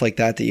stuff like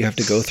that you have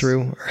to go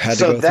through or had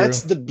to go through? So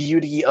that's the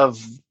beauty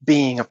of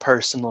being a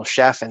personal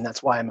chef, and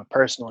that's why I'm a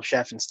personal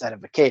chef instead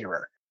of a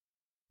caterer.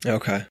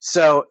 Okay.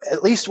 So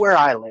at least where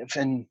I live,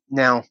 and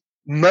now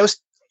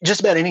just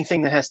about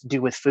anything that has to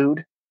do with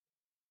food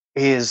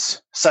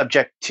is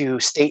subject to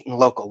state and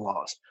local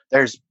laws.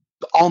 There's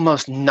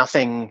almost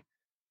nothing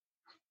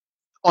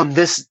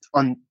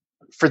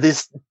for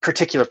this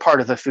particular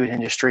part of the food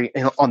industry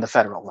on the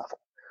federal level.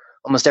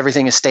 Almost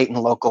everything is state and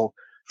local,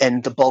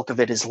 and the bulk of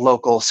it is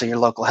local, so your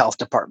local health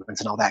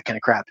departments and all that kind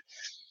of crap.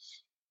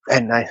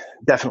 And I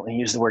definitely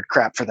use the word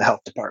crap for the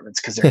health departments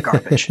because they're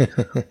garbage.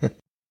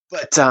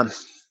 But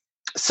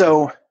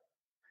so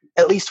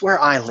at least where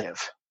I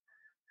live,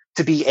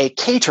 to be a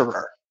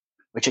caterer,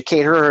 which a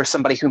caterer is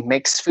somebody who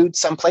makes food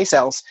someplace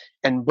else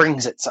and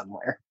brings it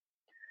somewhere,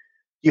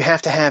 you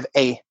have to have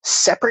a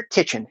separate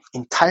kitchen,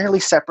 entirely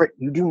separate.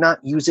 You do not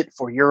use it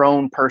for your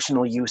own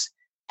personal use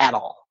at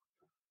all.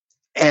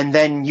 And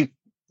then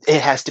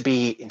it has to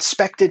be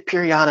inspected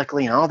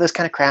periodically and all this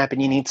kind of crap,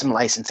 and you need some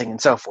licensing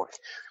and so forth.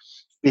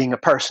 Being a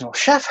personal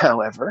chef,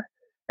 however,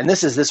 and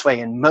this is this way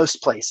in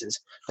most places,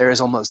 there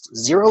is almost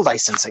zero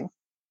licensing,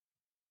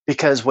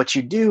 because what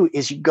you do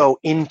is you go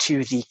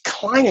into the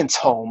client's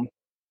home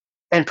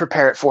and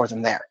prepare it for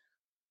them there.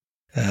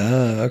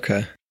 Oh,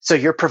 okay. So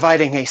you're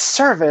providing a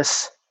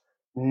service,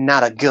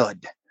 not a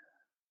good.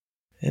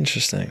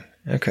 Interesting.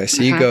 Okay,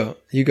 so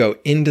you go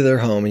into their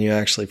home and you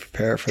actually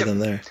prepare it for them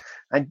there.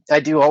 I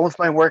do all of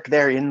my work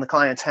there in the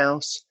client's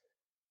house.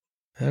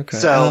 Okay.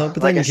 So,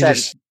 but like then I you can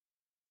said,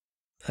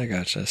 I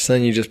gotcha. So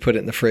then you just put it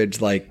in the fridge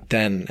like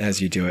then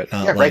as you do it,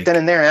 not Yeah, like right then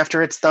and there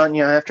after it's done,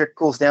 after it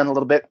cools down a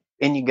little bit,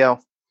 in you go.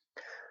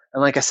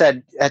 And like I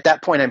said, at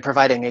that point, I'm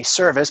providing a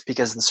service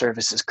because the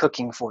service is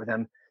cooking for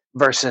them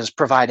versus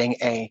providing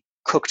a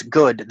cooked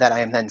good that I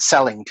am then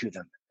selling to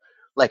them,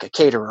 like a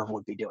caterer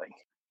would be doing.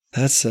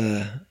 That's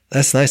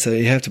nice though.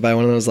 You have to buy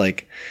one of those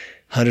like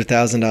 $100,000,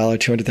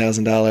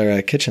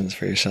 $200,000 kitchens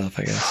for yourself,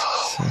 I guess.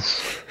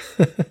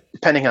 So.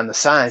 Depending on the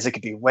size, it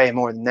could be way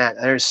more than that.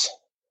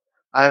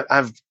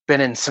 I've been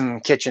in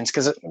some kitchens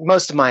because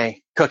most of my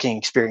cooking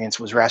experience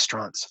was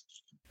restaurants.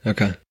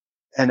 Okay.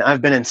 And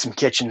I've been in some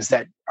kitchens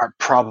that are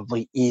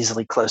probably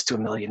easily close to $1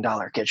 million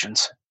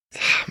kitchens.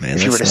 Oh, man,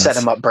 if you were to set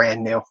them up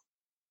brand new.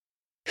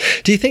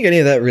 Do you think any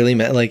of that really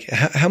matters? Like,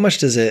 how much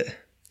does it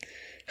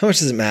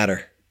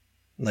matter?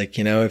 Like,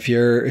 if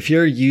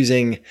you're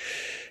using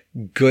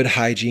good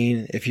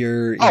hygiene, if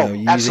you're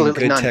using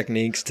good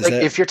techniques,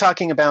 if you're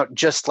talking about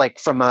just like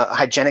from a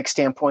hygienic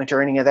standpoint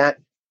or any of that,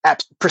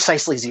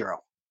 precisely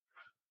zero.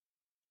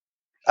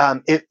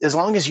 As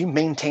long as you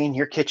maintain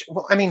your kitchen.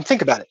 Well, I mean,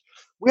 think about it.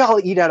 We all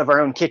eat out of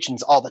our own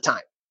kitchens all the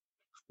time,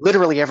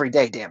 literally every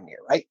day, damn near,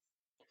 right?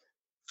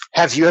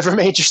 Have you ever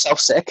made yourself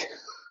sick?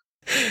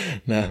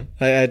 No,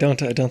 I don't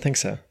think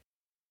so.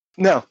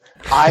 No,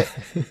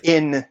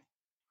 in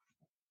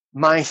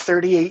my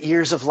 38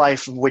 years of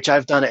life, which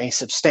I've done a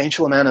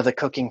substantial amount of the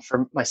cooking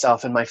for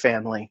myself and my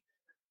family,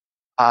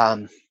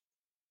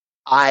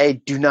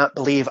 I do not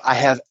believe I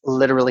have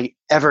literally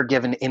ever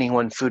given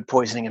anyone food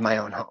poisoning in my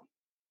own home.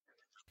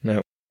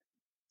 No.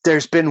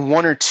 There's been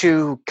one or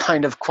two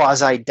kind of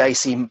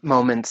quasi-dicey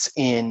moments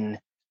in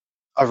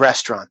a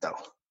restaurant, though.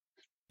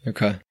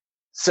 Okay.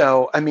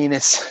 So, I mean,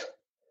 it's,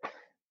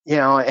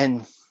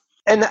 and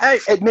I,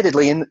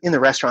 admittedly, in the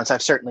restaurants,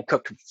 I've certainly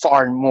cooked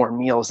far more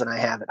meals than I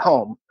have at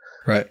home.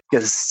 Right.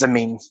 Because, I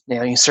mean,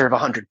 you serve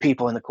 100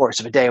 people in the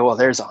course of a day. Well,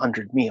 there's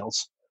 100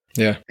 meals.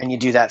 Yeah. And you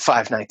do that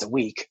 5 nights a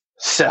week.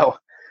 So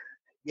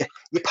you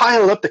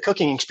pile up the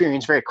cooking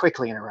experience very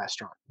quickly in a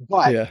restaurant.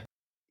 But,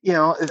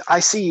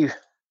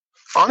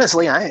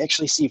 honestly, I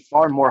actually see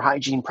far more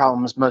hygiene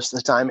problems most of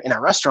the time in a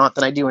restaurant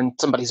than I do in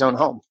somebody's own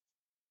home.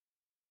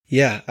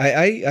 Yeah,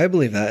 I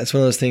believe that. It's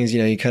one of those things,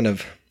 you kind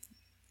of,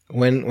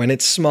 when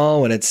it's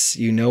small, when it's,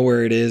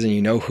 where it is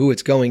and who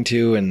it's going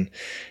to, and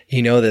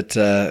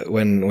that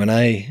when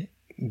I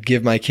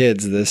give my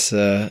kids this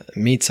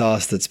meat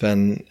sauce that's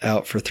been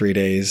out for 3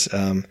 days,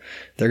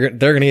 they're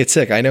going to get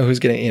sick. I know who's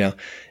getting,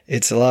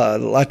 it's a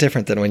lot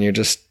different than when you're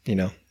just,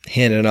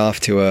 handing it off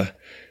to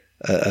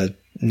a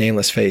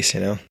nameless face,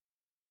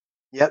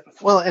 Yep.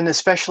 Well, and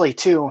especially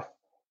too,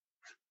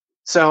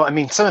 so, I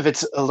mean, some of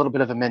it's a little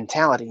bit of a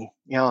mentality,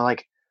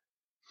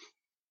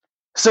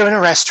 so in a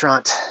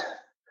restaurant,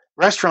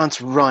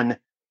 restaurants run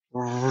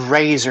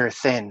razor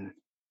thin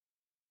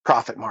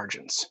profit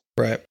margins.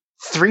 Right.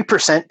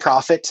 3%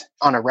 profit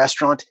on a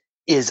restaurant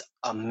is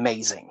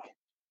amazing.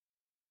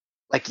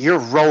 Like, you're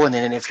rolling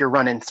in it if you're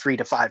running 3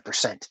 to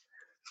 5%.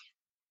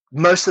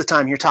 Most of the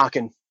time you're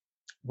talking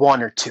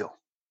 1 or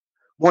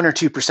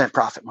 2%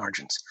 profit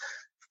margins.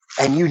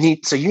 And you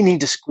need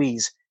to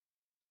squeeze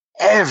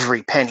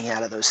every penny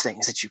out of those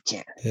things that you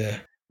can. Yeah.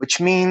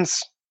 Which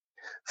means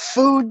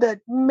food that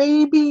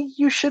maybe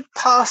you should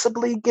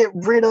possibly get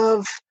rid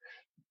of,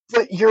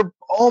 but you're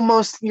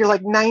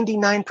like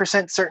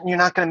 99% certain you're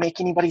not going to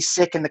make anybody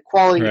sick and the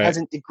quality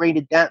hasn't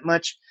degraded that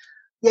much.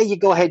 Yeah, you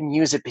go ahead and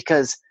use it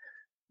because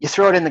you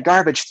throw it in the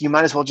garbage. You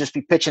might as well just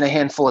be pitching a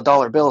handful of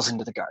dollar bills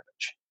into the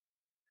garbage.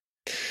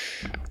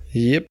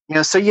 Yep.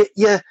 So you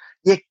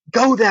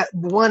go that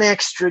one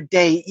extra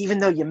day, even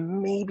though you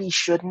maybe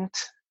shouldn't,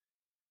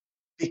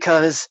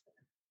 because,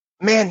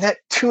 man, that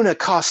tuna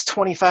costs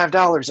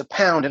 $25 a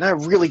pound, and I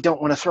really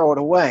don't want to throw it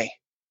away.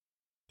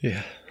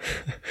 Yeah,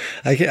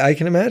 I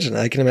can imagine.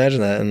 I can imagine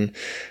that, and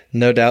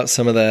no doubt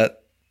some of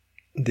that,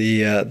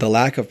 the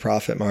lack of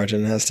profit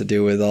margin has to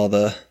do with all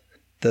the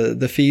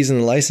fees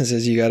and the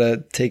licenses you got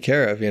to take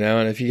care of,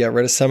 and if you got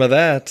rid of some of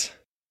that.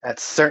 That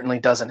certainly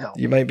doesn't help.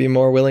 You might be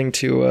more willing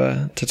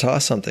to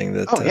toss something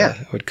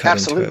that would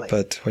cut into it.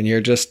 But when you're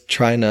just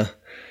trying to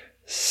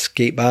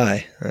skate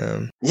by,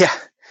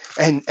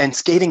 and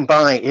skating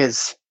by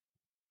is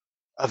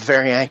a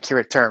very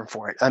accurate term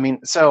for it. I mean,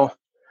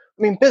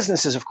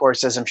 businesses, of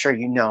course, as I'm sure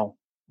you know,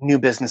 new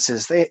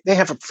businesses, they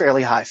have a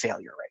fairly high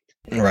failure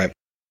rate. Right.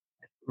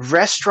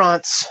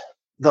 Restaurants,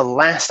 the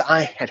last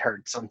I had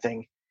heard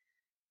something,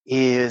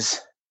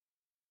 is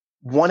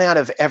 2 out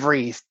of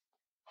every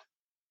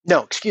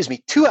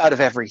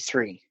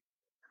 3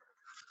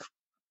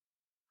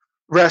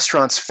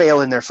 restaurants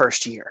fail in their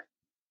first year.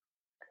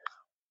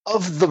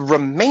 Of the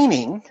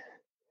remaining,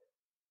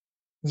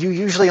 you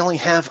usually only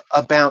have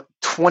about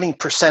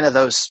 20% of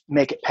those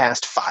make it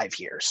past 5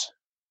 years.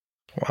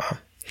 Wow.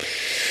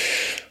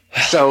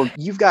 So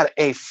you've got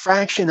a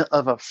fraction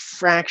of a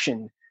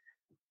fraction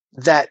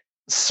that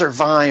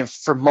survive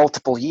for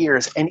multiple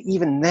years. And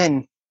even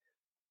then,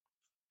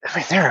 I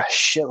mean, they're a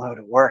shitload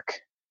of work.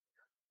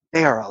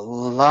 They are a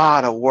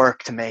lot of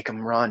work to make them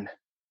run.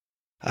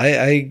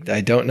 I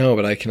don't know,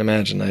 but I can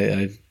imagine.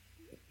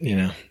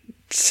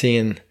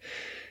 seeing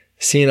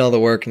all the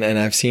work, and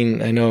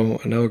I know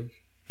a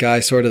guy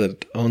sort of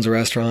that owns a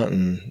restaurant,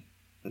 and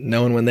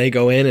knowing when they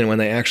go in and when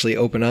they actually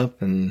open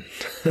up and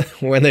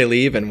when they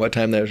leave and what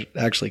time they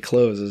actually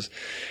close it's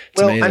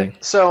amazing.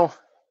 So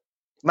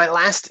my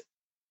last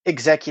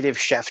executive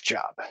chef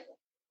job,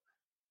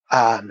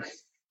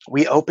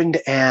 we opened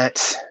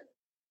at,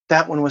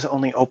 that one was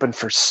only open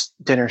for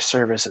dinner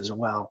service as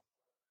well.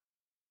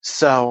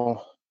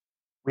 So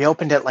we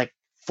opened at like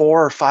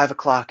 4 or 5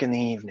 o'clock in the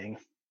evening,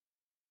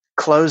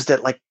 closed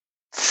at like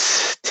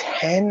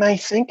 10, I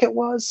think it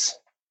was.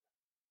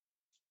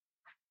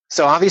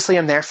 So obviously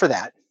I'm there for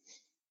that.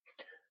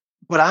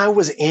 But I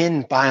was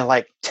in by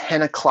like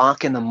 10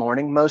 o'clock in the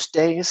morning most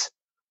days.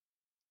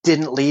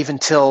 Didn't leave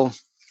until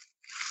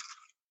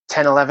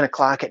 10, 11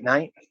 o'clock at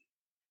night.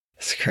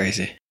 That's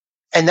crazy.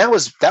 And that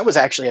was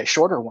actually a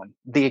shorter one.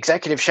 The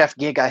executive chef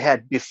gig I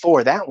had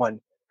before that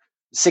one,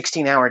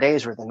 16-hour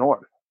days were the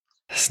norm.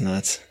 That's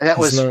nuts. And that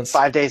was nuts.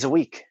 5 days a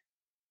week.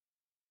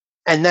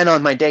 And then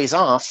on my days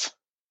off,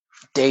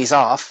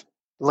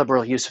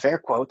 liberal use of air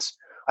quotes,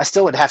 I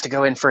still would have to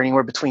go in for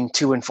anywhere between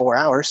 2 and 4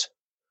 hours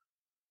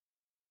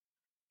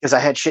because I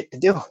had shit to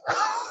do.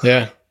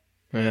 Yeah.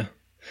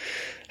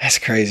 That's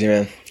crazy,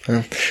 man. Well,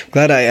 I'm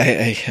glad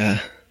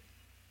I'm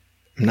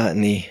not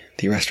in the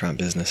restaurant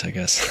business, I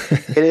guess.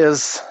 It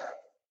is.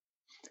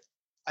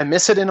 I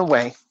miss it in a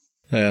way.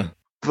 Yeah.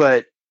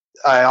 But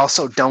I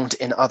also don't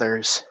in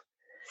others.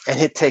 And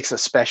it takes a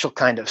special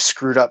kind of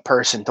screwed up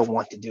person to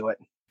want to do it.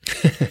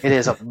 It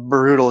is a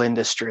brutal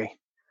industry.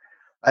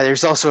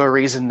 There's also a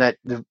reason that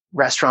the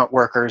restaurant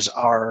workers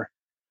are,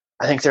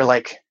 I think they're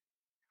like,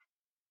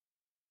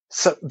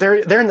 so they're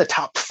in the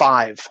top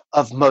 5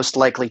 of most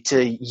likely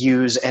to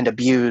use and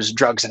abuse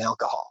drugs and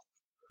alcohol.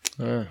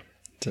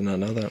 Did not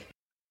know that.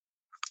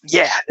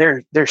 Yeah,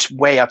 they're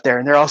way up there,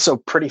 and they're also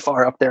pretty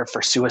far up there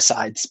for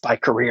suicides by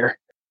career.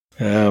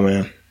 Oh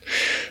man,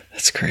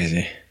 that's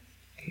crazy.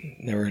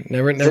 Never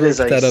put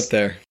that up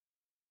there.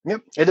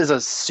 Yep, it is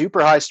a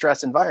super high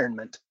stress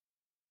environment.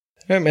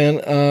 All right,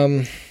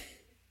 man.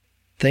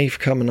 Thank you for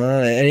coming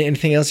on.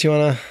 Anything else you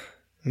want to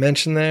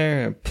mention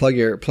there? Plug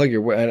your.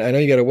 I know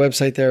you got a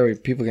website there where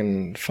people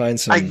can find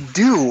some. I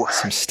do.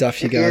 Some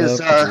stuff you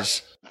got up.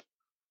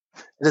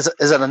 Is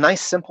it a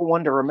nice simple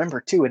one to remember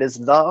too? It is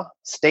The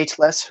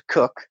Stateless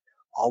Cook,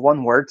 all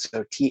one word.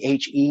 So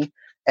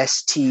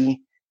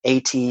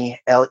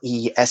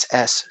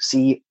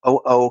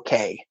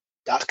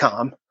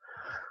TheStatelessCook.com,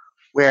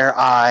 where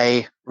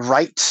I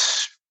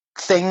write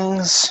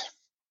things,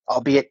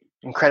 albeit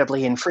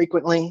incredibly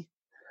infrequently.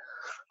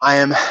 I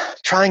am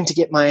trying to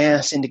get my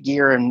ass into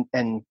gear and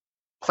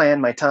plan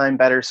my time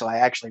better so I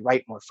actually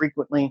write more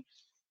frequently.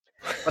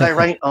 But I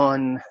write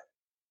on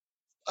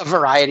a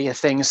variety of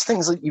things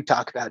that you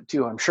talk about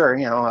too, I'm sure.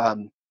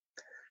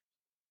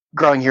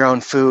 Growing your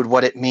own food,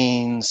 what it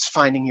means,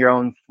 finding your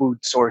own food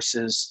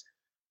sources,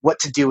 what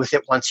to do with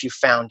it once you've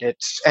found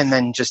it, and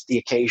then just the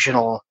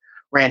occasional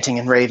ranting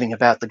and raving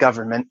about the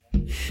government.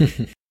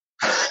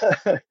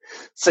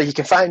 So you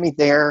can find me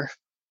there.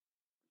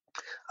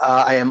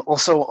 I am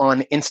also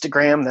on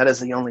Instagram. That is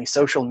the only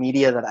social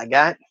media that I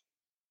got.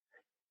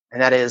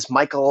 And that is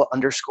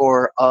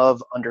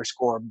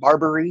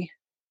Michael_of_Barbary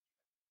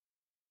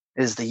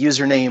is the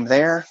username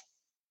there.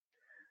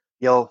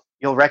 You'll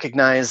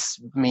recognize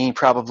me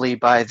probably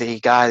by the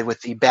guy with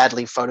the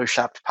badly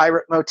photoshopped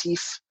pirate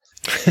motif.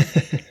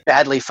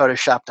 Badly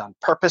photoshopped on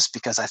purpose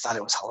because I thought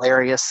it was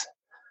hilarious.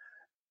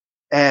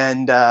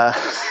 And yeah,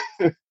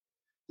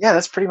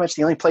 that's pretty much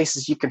the only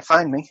places you can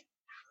find me.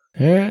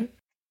 All right.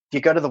 If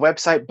you go to the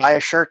website, buy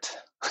a shirt.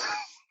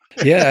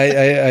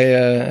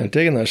 Yeah, I'm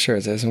digging those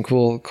shirts. There's some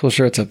cool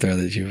shirts up there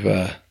that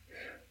you've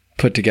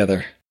put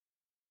together.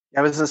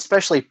 I was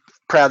especially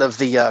proud of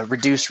the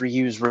Reduce,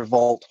 Reuse,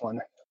 Revolt one.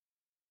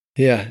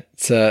 Yeah,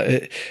 it's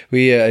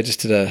I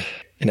just did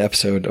an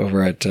episode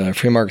over at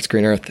Free Markets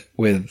Green Earth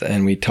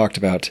and we talked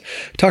about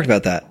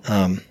that,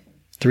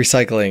 the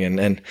recycling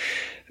and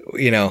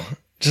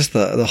just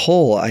the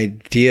whole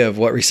idea of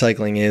what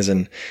recycling is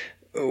and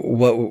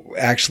what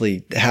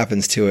actually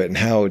happens to it and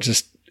how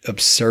just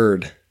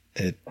absurd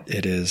it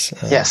is.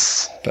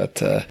 Yes.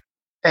 But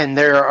and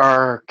there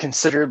are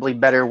considerably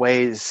better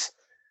ways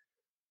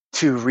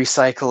to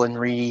recycle and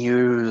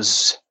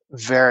reuse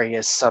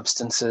various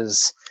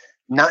substances,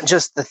 not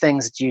just the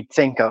things that you'd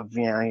think of,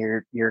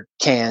 your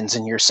cans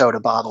and your soda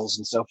bottles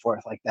and so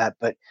forth like that,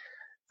 but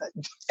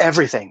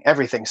everything.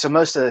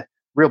 So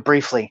real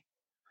briefly,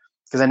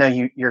 because I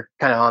know you're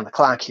kind of on the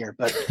clock here,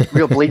 but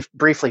real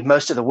briefly,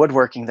 most of the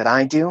woodworking that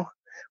I do,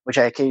 which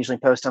I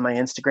occasionally post on my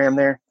Instagram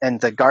there, and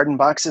the garden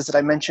boxes that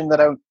I mentioned that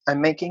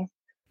I'm making,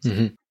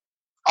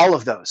 all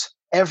of those,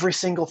 every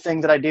single thing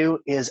that I do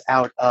is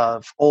out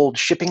of old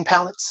shipping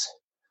pallets.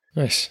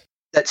 Nice.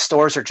 That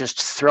stores are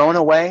just throwing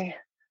away.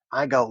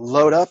 I go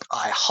load up,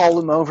 I haul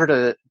them over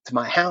to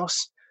my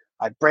house,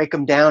 I break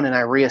them down, and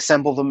I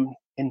reassemble them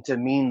into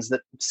means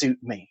that suit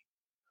me.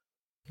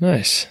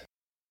 Nice.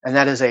 And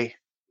that is a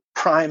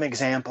prime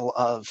example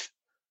of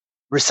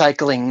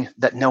recycling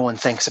that no one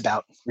thinks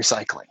about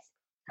recycling.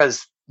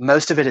 because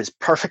most of it is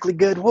perfectly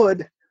good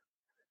wood.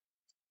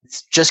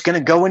 It's just going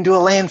to go into a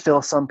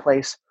landfill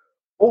someplace,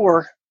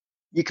 or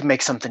you can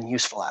make something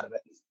useful out of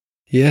it.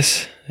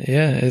 Yes.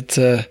 Yeah.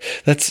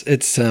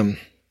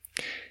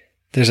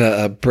 There's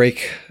a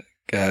brake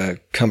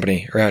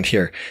company around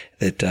here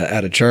that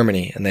out of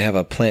Germany, and they have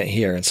a plant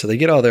here, and so they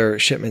get all their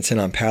shipments in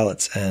on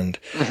pallets, and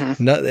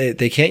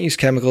they can't use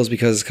chemicals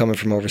because it's coming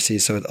from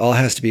overseas, so it all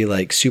has to be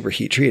like super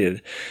heat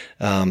treated,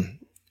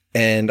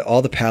 and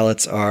all the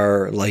pallets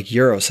are like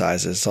Euro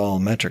sizes, it's all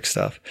metric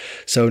stuff,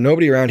 so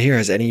nobody around here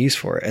has any use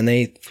for it, and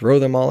they throw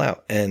them all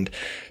out, and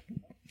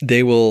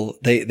they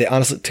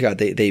honestly to God,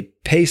 they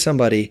pay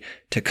somebody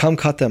to come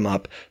cut them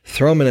up,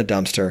 throw them in a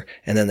dumpster,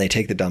 and then they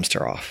take the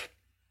dumpster off.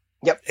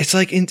 Yep. It's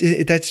like,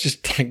 that's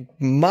just like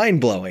mind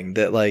blowing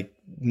that like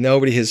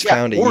nobody has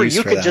found a use for that. Or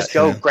you could just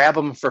go grab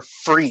them for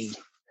free,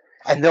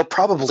 and they'll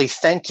probably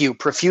thank you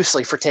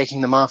profusely for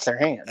taking them off their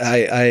hands.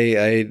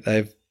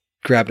 I've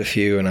grabbed a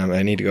few, and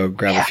I need to go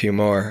grab a few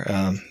more.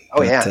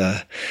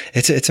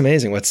 It's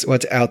amazing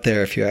what's out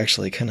there if you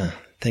actually kind of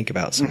think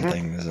about some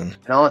things. And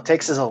all it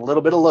takes is a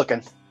little bit of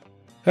looking.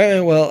 All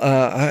right, well,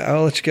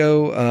 I'll let you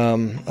go.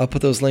 I'll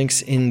put those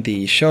links in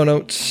the show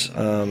notes.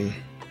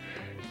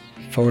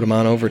 Forward them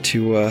on over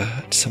to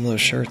some of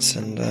those shirts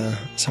and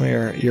some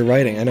of your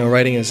writing. I know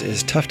writing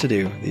is tough to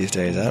do these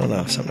days. I don't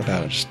know, something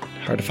about it, just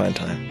hard to find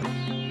time.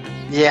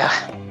 Yeah.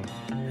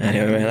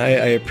 Anyway, man,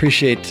 I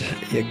appreciate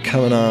you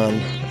coming on.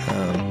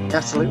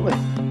 Absolutely.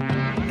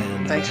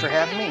 And thanks for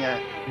having me.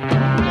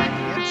 Back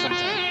again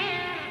sometime.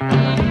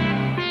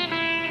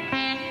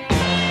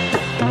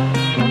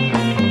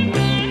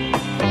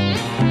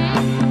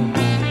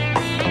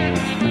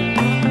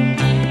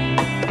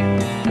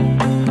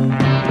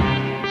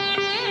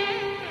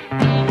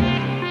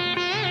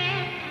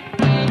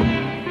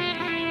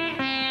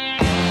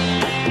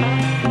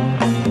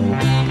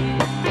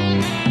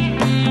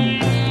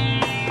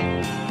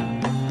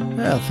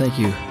 Well, thank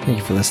you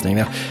for listening.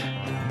 Now,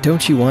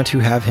 don't you want to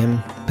have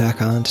him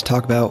back on to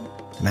talk about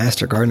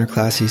Master Gardener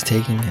class he's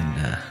taking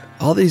and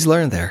all that he's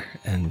learned there?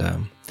 And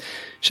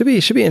should be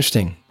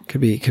interesting. Could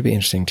be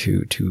interesting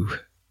to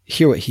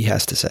hear what he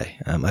has to say.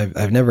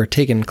 I've never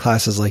taken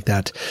classes like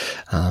that.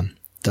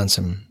 Done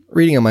some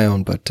reading on my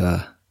own, but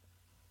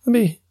it'll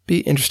be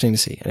interesting to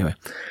see. Anyway,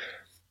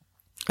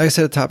 like I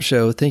said at the top of the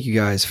show, thank you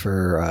guys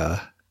for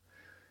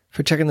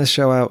checking this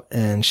show out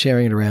and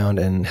sharing it around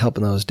and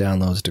helping those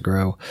downloads to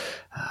grow.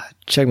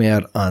 Check me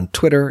out on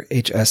Twitter,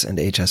 HS and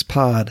HS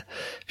Pod.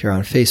 If you're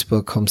on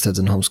Facebook, Homesteads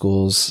and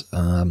Homeschools,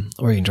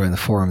 or you can join the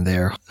forum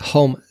there,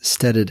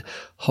 Homesteaded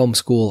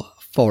Homeschool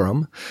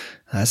Forum.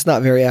 It's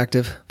not very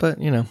active, but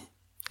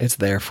it's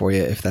there for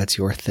you if that's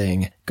your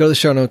thing. Go to the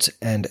show notes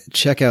and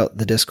check out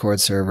the Discord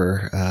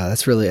server.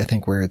 That's really, I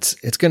think, where it's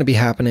going to be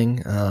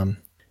happening.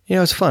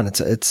 It's fun.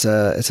 It's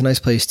a nice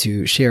place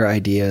to share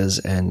ideas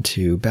and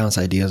to bounce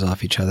ideas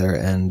off each other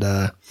and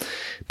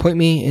point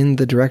me in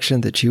the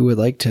direction that you would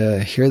like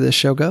to hear this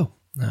show go.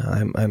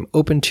 I'm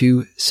open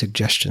to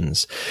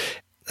suggestions,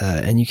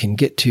 and you can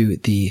get to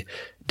the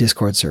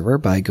Discord server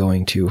by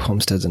going to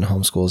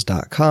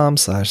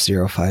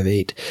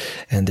homesteadsandhomeschools.com/058,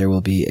 and there will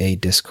be a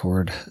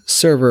Discord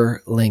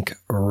server link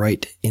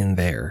right in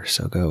there.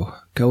 So go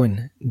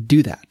and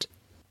do that.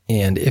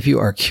 And if you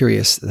are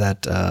curious,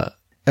 that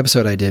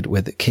episode I did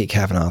with Kate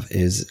Kavanaugh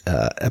is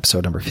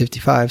episode number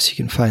 55, so you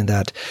can find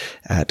that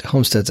at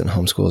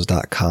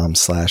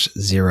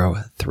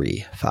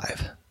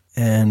homesteadsandhomeschools.com/035.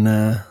 And,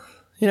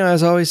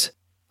 as always,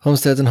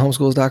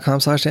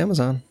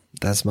 homesteadsandhomeschools.com/Amazon.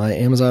 That's my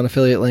Amazon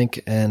affiliate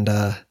link, and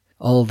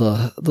all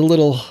the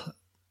little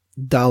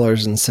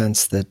dollars and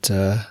cents that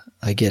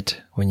I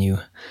get when you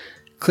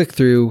click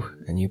through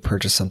and you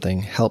purchase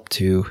something help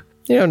to,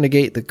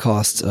 negate the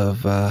costs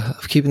of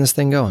keeping this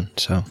thing going.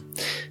 So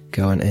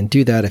go and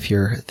do that if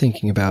you're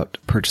thinking about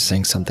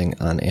purchasing something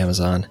on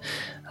Amazon.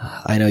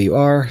 I know you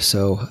are,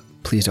 so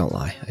please don't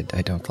lie.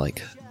 I don't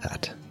like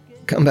that.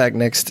 Come back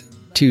next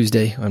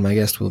Tuesday when my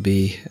guest will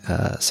be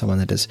someone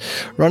that is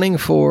running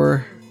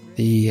for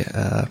the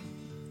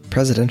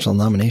presidential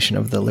nomination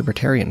of the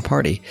Libertarian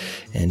Party.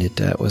 And it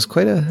was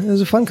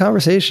a fun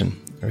conversation,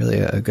 really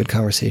a good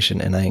conversation.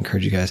 And I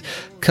encourage you guys,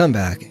 come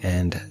back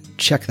and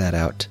check that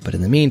out. But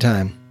in the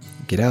meantime,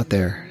 get out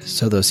there,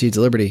 sow those seeds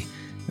of liberty.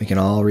 We can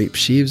all reap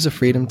sheaves of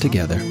freedom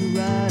together. I'm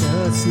gonna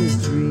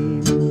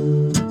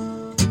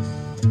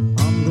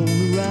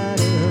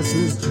write us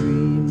this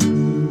dream.